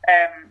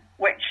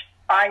 which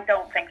I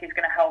don't think is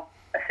going to help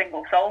a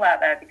single soul out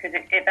there, because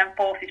it then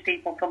forces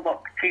people to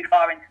look too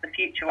far into the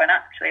future, when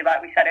actually,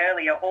 like we said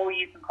earlier, all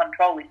you can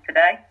control is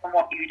today and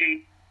what you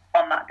do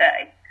on that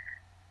day.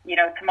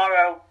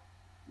 Tomorrow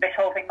this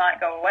whole thing might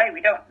go away.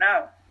 We don't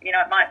know. It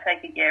might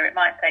take a year, it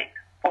might take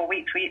 4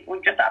 weeks.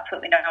 We've just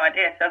absolutely no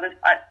idea. So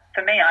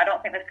for me, I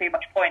don't think there's too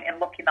much point in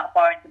looking that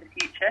far into the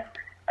future.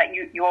 Like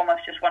you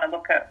almost just want to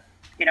look at,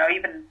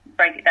 even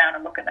break it down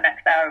and look at the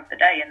next hour of the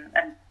day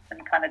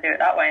and kind of do it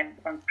that way,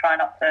 and try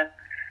not to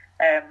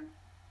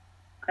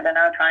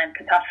try and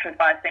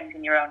catastrophize things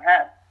in your own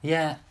head.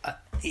 Yeah,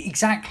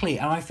 exactly.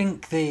 And I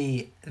think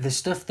the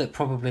stuff that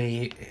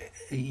probably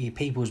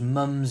people's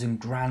mums and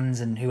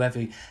grands and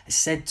whoever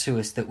said to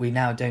us that we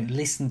now don't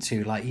listen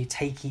to, like you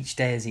take each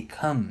day as it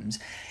comes,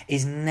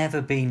 is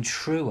never been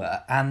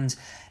truer. And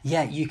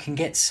yeah, you can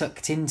get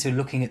sucked into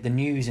looking at the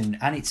news and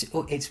it's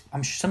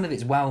I'm sure some of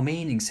it's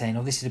well-meaning, saying,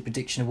 oh, this is a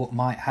prediction of what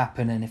might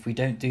happen and if we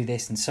don't do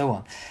this and so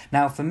on.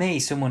 Now, for me,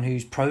 someone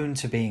who's prone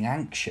to being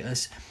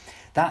anxious,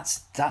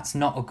 that's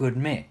not a good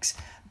mix.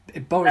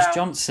 Boris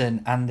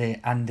Johnson and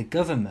the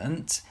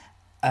government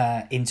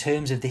in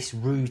terms of this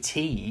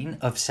routine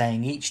of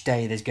saying each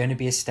day there's going to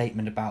be a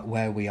statement about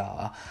where we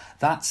are,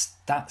 that's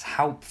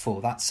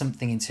helpful. That's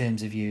something in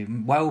terms of your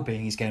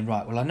well-being is going,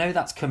 right, well, I know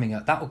that's coming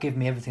up. That will give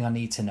me everything I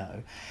need to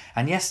know.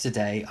 And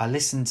yesterday I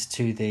listened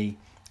to the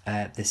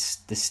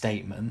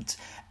statement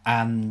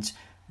and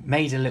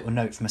made a little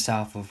note for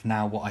myself of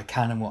now what I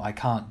can and what I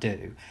can't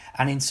do.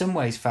 And in some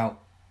ways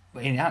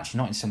actually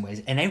not in some ways,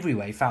 in every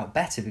way felt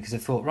better, because I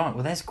thought, right,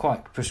 well, there's quite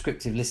a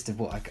prescriptive list of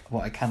what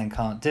I can and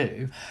can't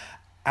do.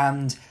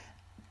 And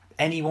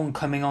anyone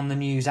coming on the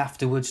news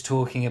afterwards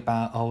talking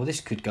about, oh,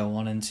 this could go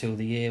on until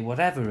the year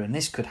whatever, and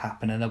this could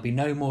happen and there'll be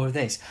no more of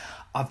this,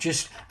 I've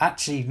just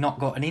actually not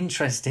got an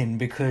interest in,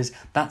 because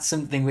that's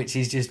something which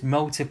is just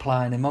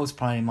multiplying and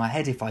multiplying in my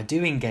head if I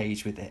do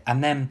engage with it.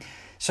 And then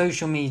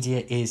social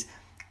media is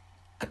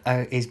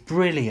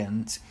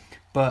brilliant,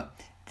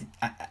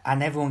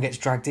 and everyone gets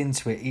dragged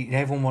into it.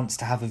 Everyone wants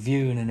to have a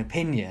view and an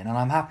opinion, and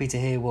I'm happy to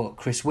hear what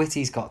Chris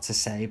Whitty's got to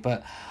say,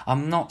 but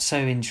I'm not so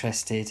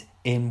interested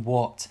in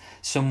what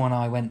someone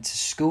I went to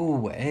school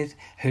with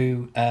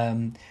who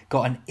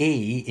got an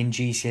E in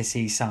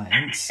GCSE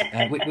science,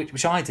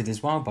 which I did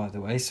as well, by the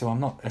way, so I'm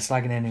not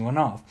slagging anyone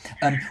off,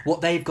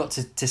 what they've got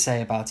to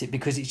say about it,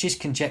 because it's just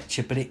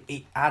conjecture, but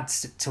it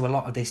adds to a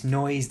lot of this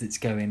noise that's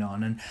going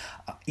on. And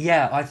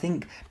I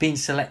think being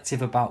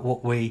selective about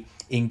what we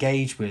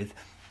engage with.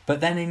 But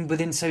then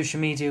within social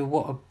media,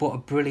 what a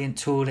brilliant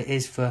tool it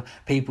is for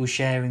people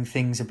sharing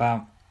things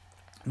about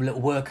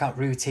little workout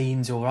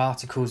routines or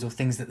articles or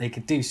things that they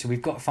could do. So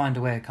we've got to find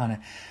a way of kind of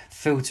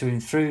filtering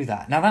through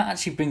that. Now that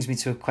actually brings me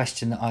to a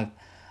question that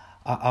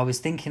I was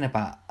thinking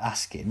about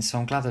asking, so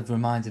I'm glad I've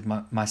reminded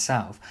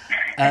myself.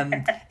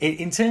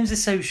 In terms of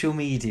social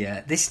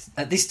media,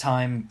 at this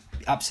time,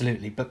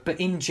 absolutely, but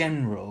in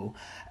general,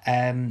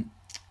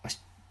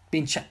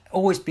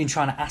 always been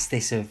trying to ask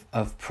this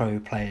of pro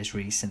players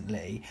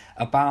recently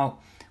about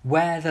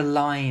where the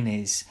line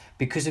is,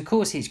 because of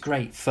course it's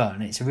great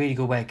fun, it's a really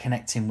good way of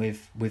connecting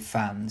with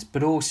fans,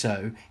 but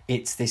also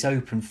it's this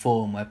open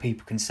forum where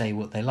people can say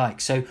what they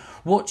like. So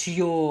what's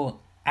your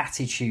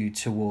attitude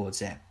towards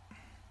it?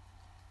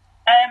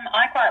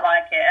 I quite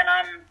like it, and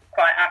I'm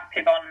quite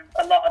active on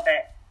a lot of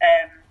it.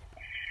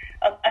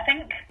 I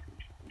think,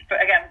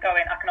 again,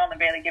 I can only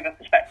really give a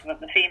perspective of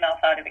the female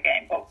side of the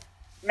game, but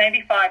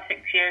maybe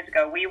 5-6 years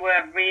ago, we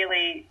were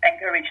really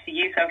encouraged to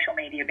use social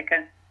media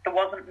because there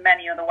wasn't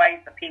many other ways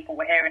that people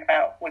were hearing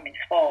about women's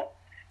sport.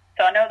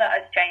 So I know that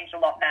has changed a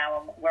lot now,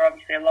 and we're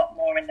obviously a lot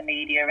more in the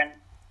media, and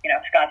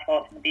Sky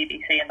Sports and the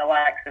BBC and the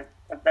likes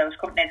of those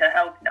companies are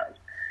helping us.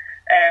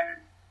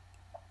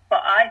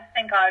 But I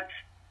think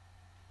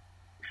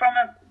from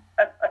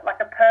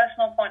a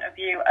personal point of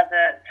view, as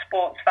a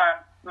sports fan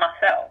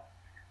myself,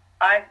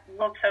 I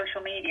love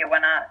social media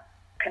when I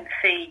can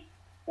see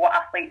what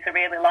athletes are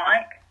really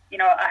like.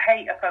 I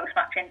hate a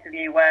post-match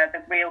interview where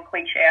the real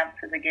cliche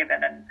answers are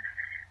given and,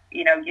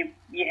 you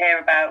hear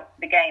about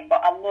the game.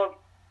 But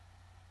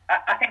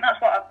I think that's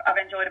what I've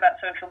enjoyed about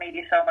social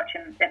media so much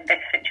in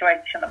this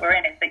situation that we're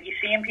in, is that you're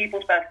seeing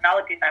people's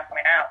personalities now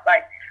coming out.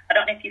 Like, I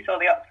don't know if you saw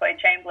the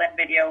Oxlade-Chamberlain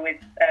video with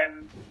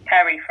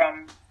Terry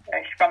from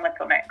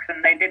Little Mix,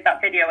 and they did that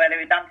video where they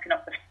were dancing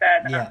up the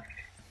stairs. And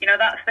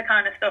that's the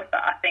kind of stuff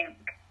that I think,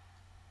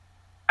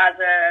 as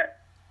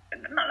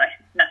not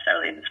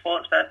necessarily as a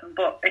sports person,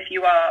 but if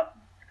you are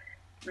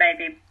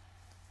maybe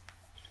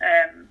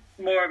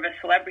more of a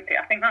celebrity,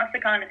 I think that's the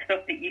kind of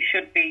stuff that you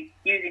should be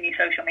using your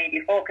social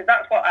media for, because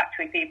that's what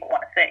actually people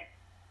want to see.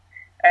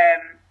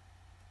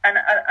 And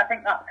I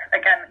think that's,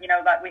 again,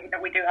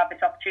 that we do have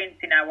this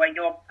opportunity now where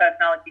your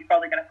personality is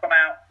probably going to come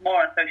out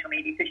more on social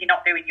media because you're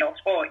not doing your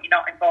sport, you're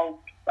not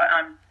involved. Like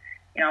I'm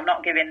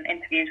not giving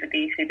interviews with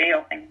the ECB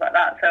or things like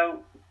that.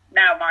 So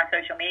now my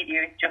social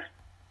media is just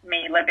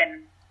me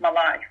living my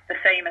life the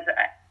same as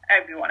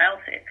everyone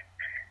else is,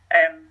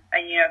 and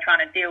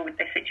trying to deal with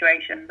this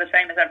situation the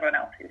same as everyone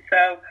else is.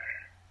 So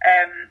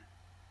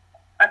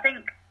I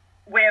think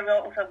we're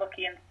also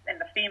lucky in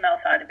the female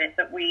side of it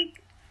that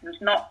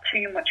there's not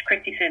too much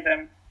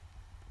criticism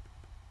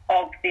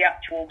of the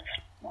actual.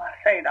 Well, I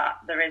say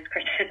that there is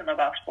criticism of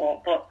our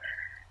sport, but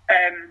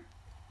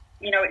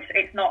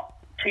it's not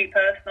too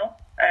personal.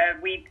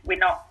 We're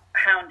not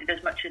hounded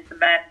as much as the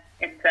men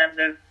in terms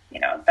of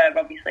they're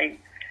obviously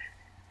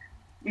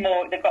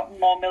they've got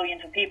more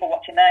millions of people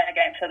watching their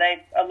game, so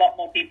a lot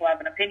more people have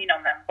an opinion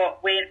on them,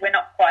 but we're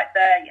not quite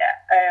there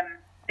yet.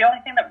 The only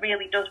thing that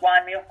really does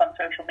wind me up on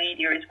social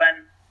media is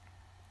when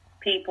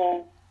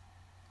people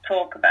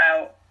talk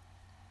about,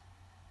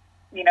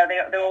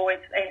 they're always,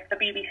 if the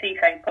BBC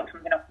put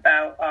something up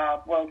about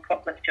our World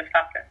Cup that's just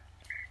happened,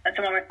 and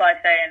someone replies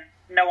saying,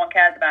 no one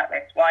cares about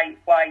this, why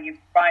are you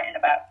writing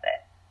about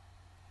it?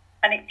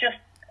 And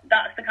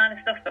that's the kind of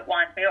stuff that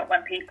winds me up,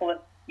 when people are,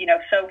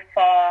 so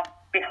far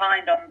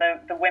behind on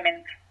the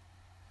women's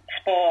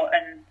sport,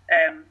 and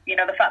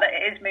the fact that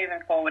it is moving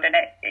forward, and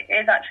it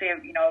is actually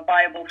a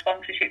viable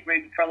sponsorship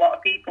route for a lot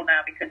of people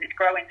now because it's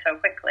growing so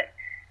quickly.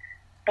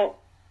 But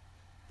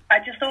I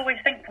just always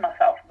think to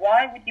myself,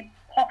 why would you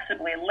possibly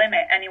possibly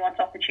limit anyone's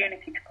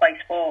opportunity to play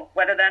sport,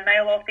 whether they're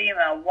male or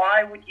female?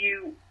 Why would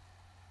you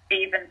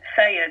even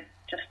say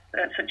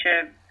such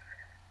a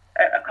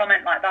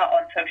comment like that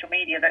on social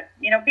media that,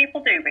 you know,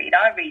 people do read?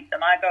 I read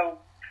them. I go,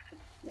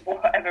 for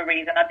whatever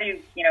reason, I do,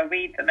 you know,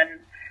 read them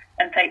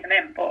and take them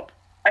in. But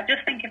I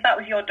just think if that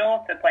was your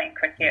daughter playing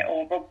cricket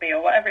or rugby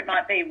or whatever it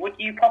might be, would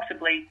you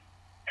possibly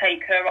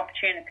take her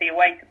opportunity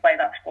away to play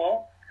that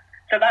sport?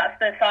 So that's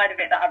the side of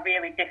it that I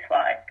really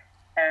dislike.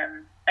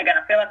 Again,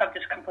 I feel like I've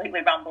just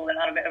completely rambled and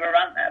had a bit of a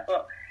rant there,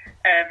 but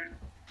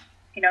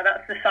you know,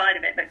 that's the side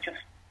of it that just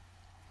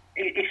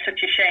is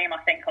such a shame, I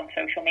think, on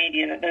social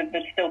media, that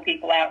there's still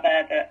people out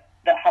there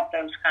that have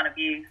those kind of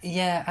views.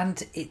 Yeah,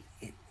 and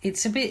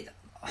it's a bit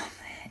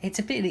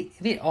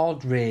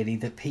odd, really,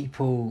 that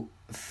people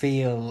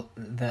feel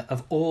that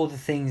of all the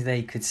things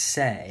they could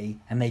say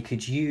and they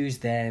could use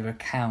their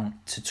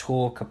account to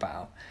talk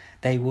about,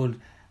 they would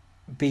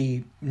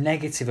be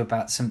negative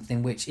about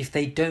something which, if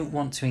they don't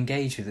want to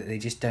engage with it, they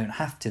just don't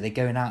have to. They're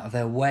going out of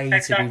their way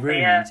to be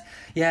rude.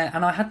 Yeah,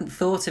 and I hadn't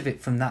thought of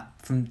it from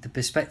the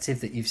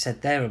perspective that you've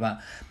said there about,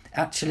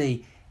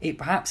 actually, it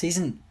perhaps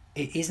isn't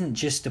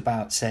just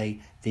about, say,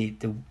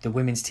 the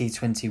Women's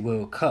T20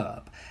 World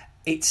Cup.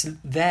 It's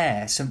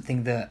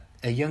something that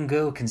a young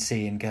girl can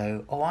see and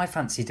go, oh, I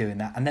fancy doing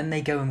that. And then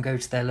they go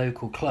to their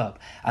local club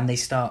and they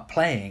start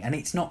playing. And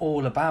it's not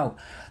all about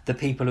the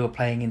people who are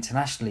playing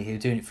internationally who are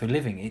doing it for a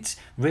living. It's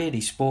really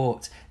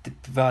sport.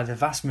 The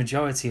vast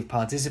majority of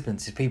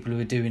participants is people who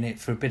are doing it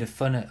for a bit of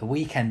fun at a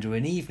weekend or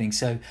an evening.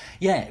 So,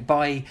 yeah,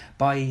 by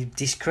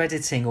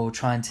discrediting or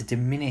trying to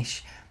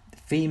diminish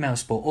female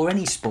sport, or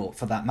any sport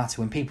for that matter,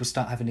 when people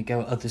start having to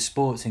go at other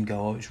sports and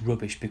go, oh, it's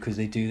rubbish because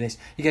they do this,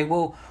 you go,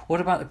 well,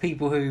 what about the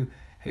people who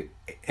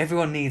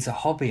everyone needs a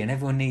hobby and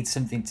everyone needs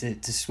something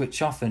to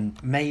switch off? And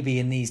maybe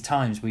in these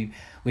times we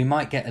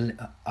might get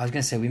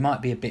we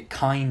might be a bit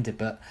kinder,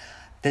 but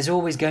there's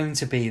always going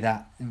to be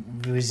that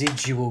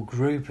residual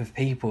group of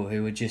people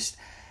who are just,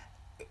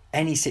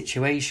 any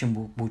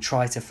situation will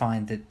try to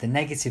find the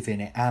negative in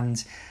it.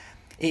 And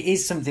it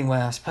is something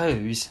where, I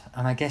suppose,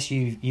 and I guess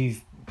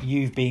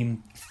you've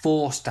been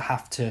forced to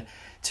have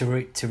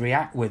to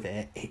react with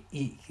it.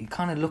 You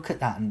kind of look at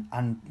that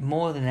and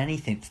more than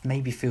anything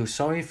maybe feel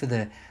sorry for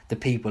the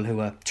people who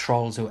are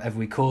trolls or whatever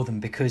we call them,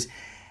 because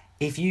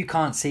if you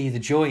can't see the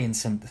joy in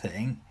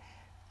something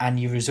and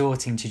you're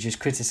resorting to just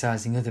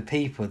criticising other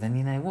people, then,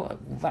 you know what,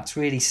 that's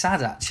really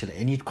sad, actually.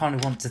 And you'd kind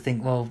of want to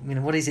think, well, you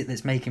know, what is it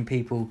that's making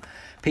people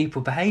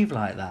behave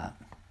like that?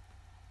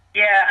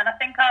 Yeah, and I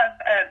think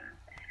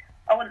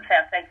I wouldn't say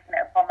I've taken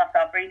it upon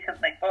myself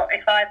recently, but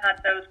if I've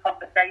had those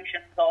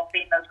conversations or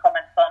seen those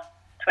comments on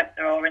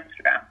Twitter or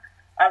Instagram,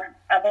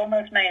 I've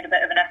almost made a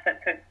bit of an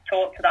effort to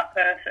talk to that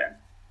person,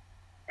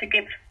 to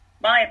give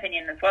my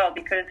opinion as well,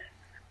 because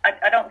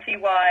I don't see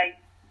why,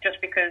 just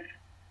because,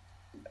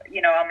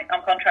 you know,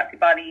 I'm contracted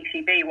by the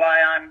ECB,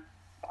 why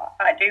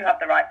I do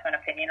have the right to an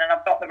opinion, and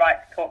I've got the right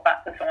to talk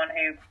back to someone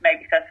who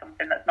maybe says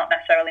something that's not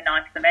necessarily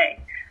nice to me.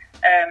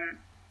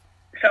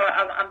 So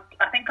I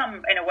think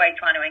I'm in a way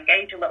trying to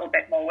engage a little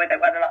bit more with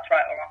it. Whether that's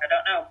right or wrong, I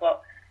don't know.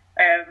 But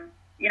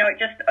you know,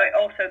 it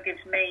also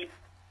gives me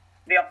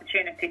the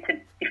opportunity to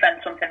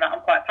defend something that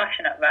I'm quite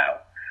passionate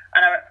about.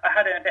 And I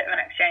had a bit of an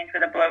exchange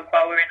with a bloke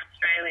while we were in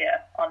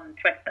Australia on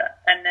Twitter,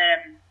 and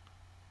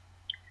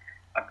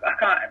I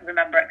can't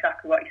remember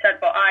exactly what he said,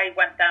 but I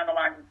went down the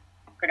line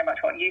pretty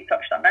much what you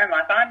touched on there.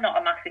 Like, I'm not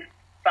a massive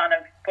fan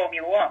of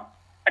Formula One.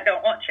 I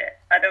don't watch it.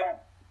 I don't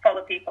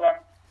follow people on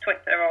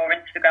Twitter or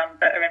Instagram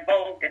that are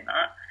involved in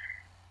that,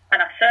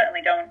 and I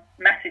certainly don't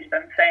message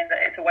them saying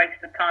that it's a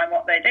waste of time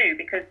what they do,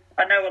 because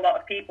I know a lot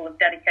of people have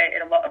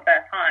dedicated a lot of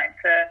their time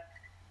to,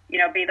 you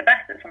know, be the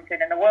best at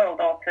something in the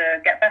world, or to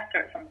get better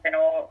at something,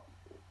 or,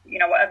 you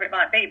know, whatever it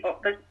might be.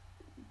 But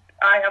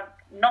I have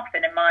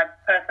nothing in my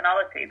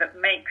personality that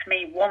makes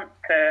me want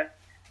to,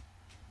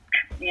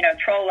 you know,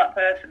 troll that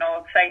person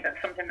or say that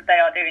something that they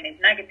are doing is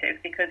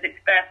negative, because it's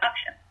their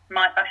passion.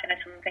 My passion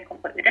is something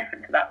completely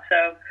different to that.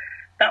 So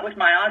that was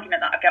my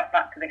argument that I got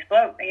back to this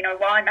bloke. You know,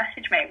 why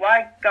message me?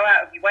 Why go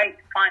out of your way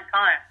to find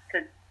time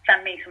to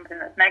send me something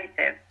that's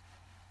negative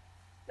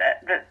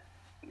that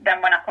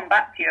then when I come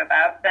back to you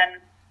about, then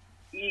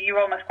you're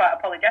almost quite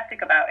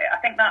apologetic about it. I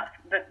think that's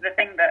the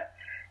thing, that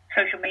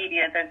social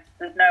media,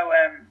 there's no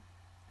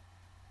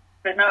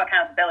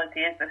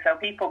accountability, is there? So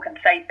people can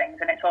say things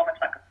and it's almost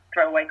like a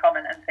throwaway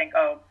comment and think,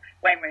 oh,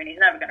 Wayne Rooney's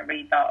never going to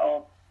read that,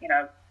 or, you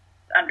know,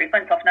 Andrew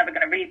Flintoff's never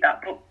going to read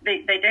that. But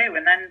they do,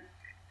 and then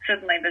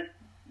suddenly there's,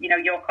 you know,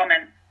 your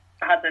comment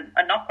has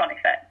a knock-on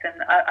effect.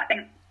 And I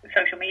think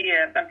social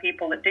media and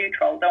people that do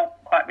troll don't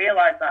quite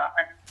realise that.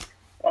 And,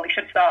 well, they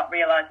should start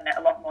realising it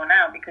a lot more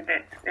now, because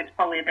it's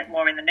probably a bit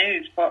more in the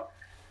news. But,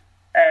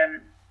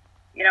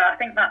 you know, I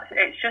think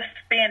it's just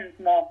being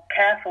more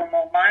careful and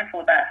more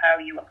mindful about how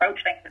you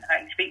approach things and how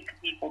you speak to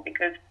people,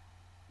 because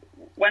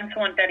when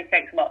someone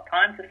dedicates a lot of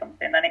time to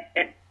something, then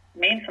it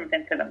means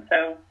something to them.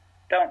 So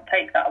don't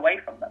take that away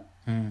from them.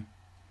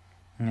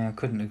 Yeah, I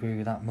couldn't agree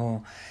with that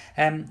more.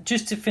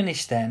 Just to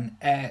finish then,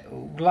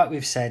 like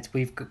we've said,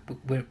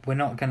 we're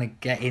not going to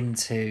get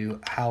into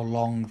how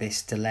long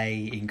this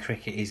delay in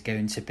cricket is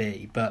going to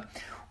be, but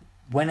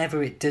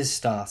whenever it does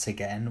start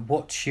again,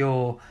 what's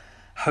your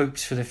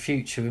hopes for the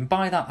future? And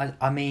by that,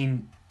 I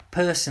mean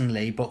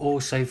personally, but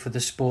also for the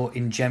sport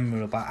in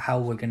general, about how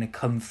we're going to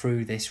come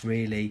through this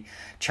really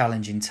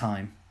challenging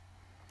time.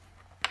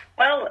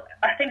 Well,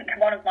 I think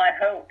one of my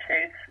hopes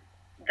is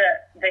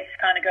that this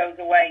kind of goes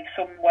away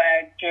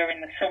somewhere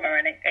during the summer,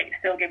 and it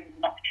still gives us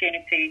an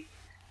opportunity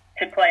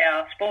to play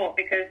our sport,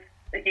 because,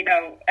 you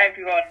know,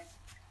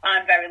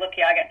 I'm very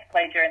lucky I get to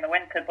play during the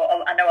winter, but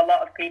I know a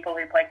lot of people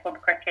who play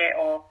club cricket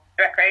or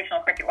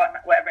recreational cricket,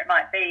 whatever it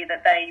might be,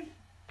 that they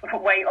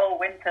wait all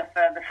winter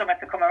for the summer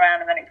to come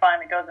around, and then it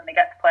finally does and they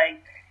get to play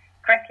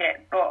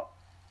cricket. But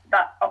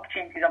that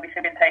opportunity has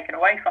obviously been taken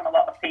away from a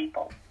lot of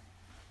people.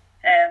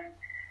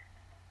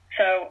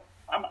 So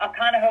I'm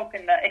kind of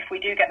hoping that if we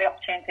do get the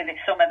opportunity this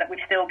summer, that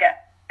we still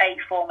get a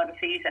form of the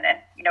season in,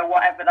 you know,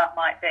 whatever that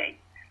might be.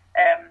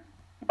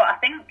 But I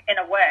think, in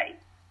a way,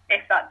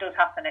 if that does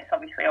happen, it's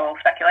obviously all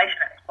speculation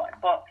at this point,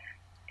 but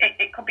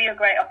it could be a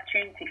great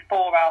opportunity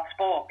for our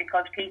sport,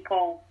 because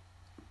people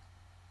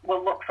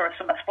will look for a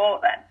summer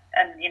sport then.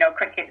 And, you know,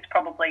 cricket's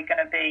probably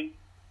going to be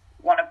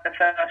one of the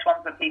first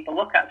ones that people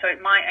look at. So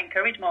it might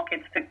encourage more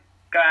kids to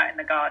go out in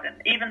the garden.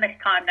 Even this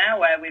time now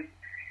where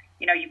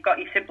you've got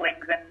your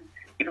siblings and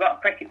you've got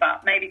a cricket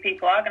bat, maybe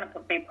people are going to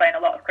be playing a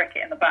lot of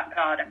cricket in the back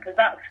garden, because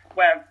that's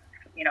where,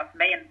 you know, for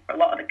me and for a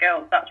lot of the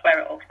girls, that's where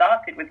it all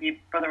started, with your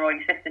brother or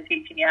your sister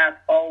teaching you how to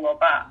bowl or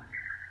bat.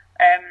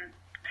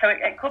 So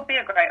it could be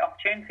a great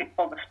opportunity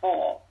for the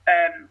sport.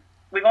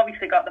 We've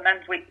obviously got the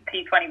Men's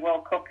T20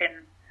 World Cup in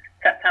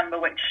September,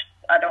 which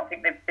I don't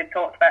think they've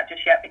talked about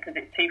just yet, because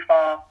it's too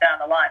far down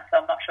the line. So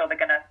I'm not sure they're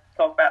going to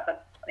talk about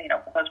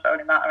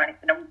postponing that or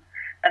anything.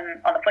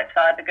 And on the flip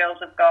side,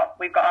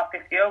 we've got our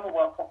 50 over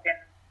World Cup in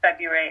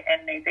February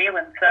in New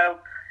Zealand. So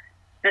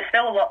there's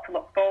still a lot to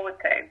look forward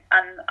to.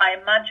 And I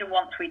imagine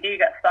once we do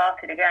get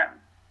started again,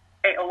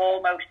 it'll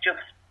almost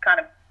just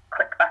kind of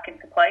click back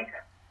into place.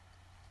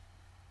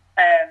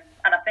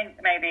 And I think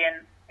maybe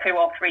in 2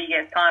 or 3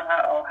 years' time,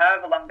 or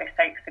however long this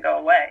takes to go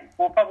away,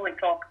 we'll probably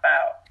talk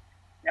about,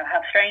 you know,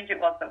 how strange it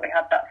was that we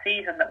had that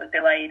season that was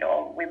delayed,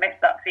 or we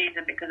missed that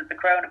season because of the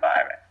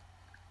coronavirus.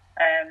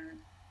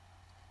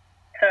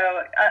 So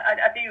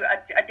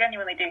I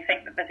genuinely do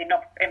think that there's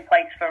enough in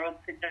place for us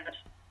to just,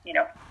 you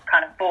know,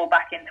 kind of fall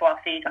back into our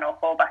season or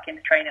fall back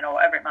into training or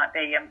whatever it might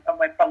be, and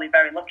we're probably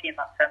very lucky in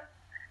that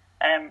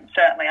sense.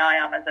 Certainly I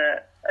am as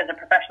a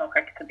professional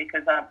cricketer,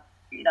 because I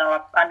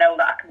know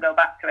that I can go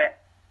back to it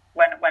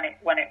when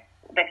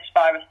this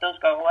virus does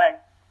go away.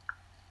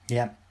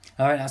 Yeah.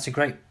 All right, that's a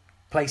great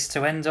place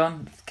to end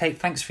on. Kate,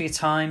 thanks for your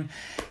time.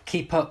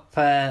 Keep up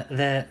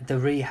the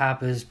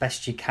rehab as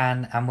best you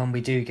can, and when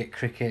we do get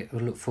cricket,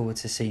 we'll look forward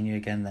to seeing you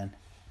again then.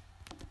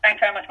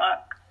 Thanks very much,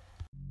 Mark.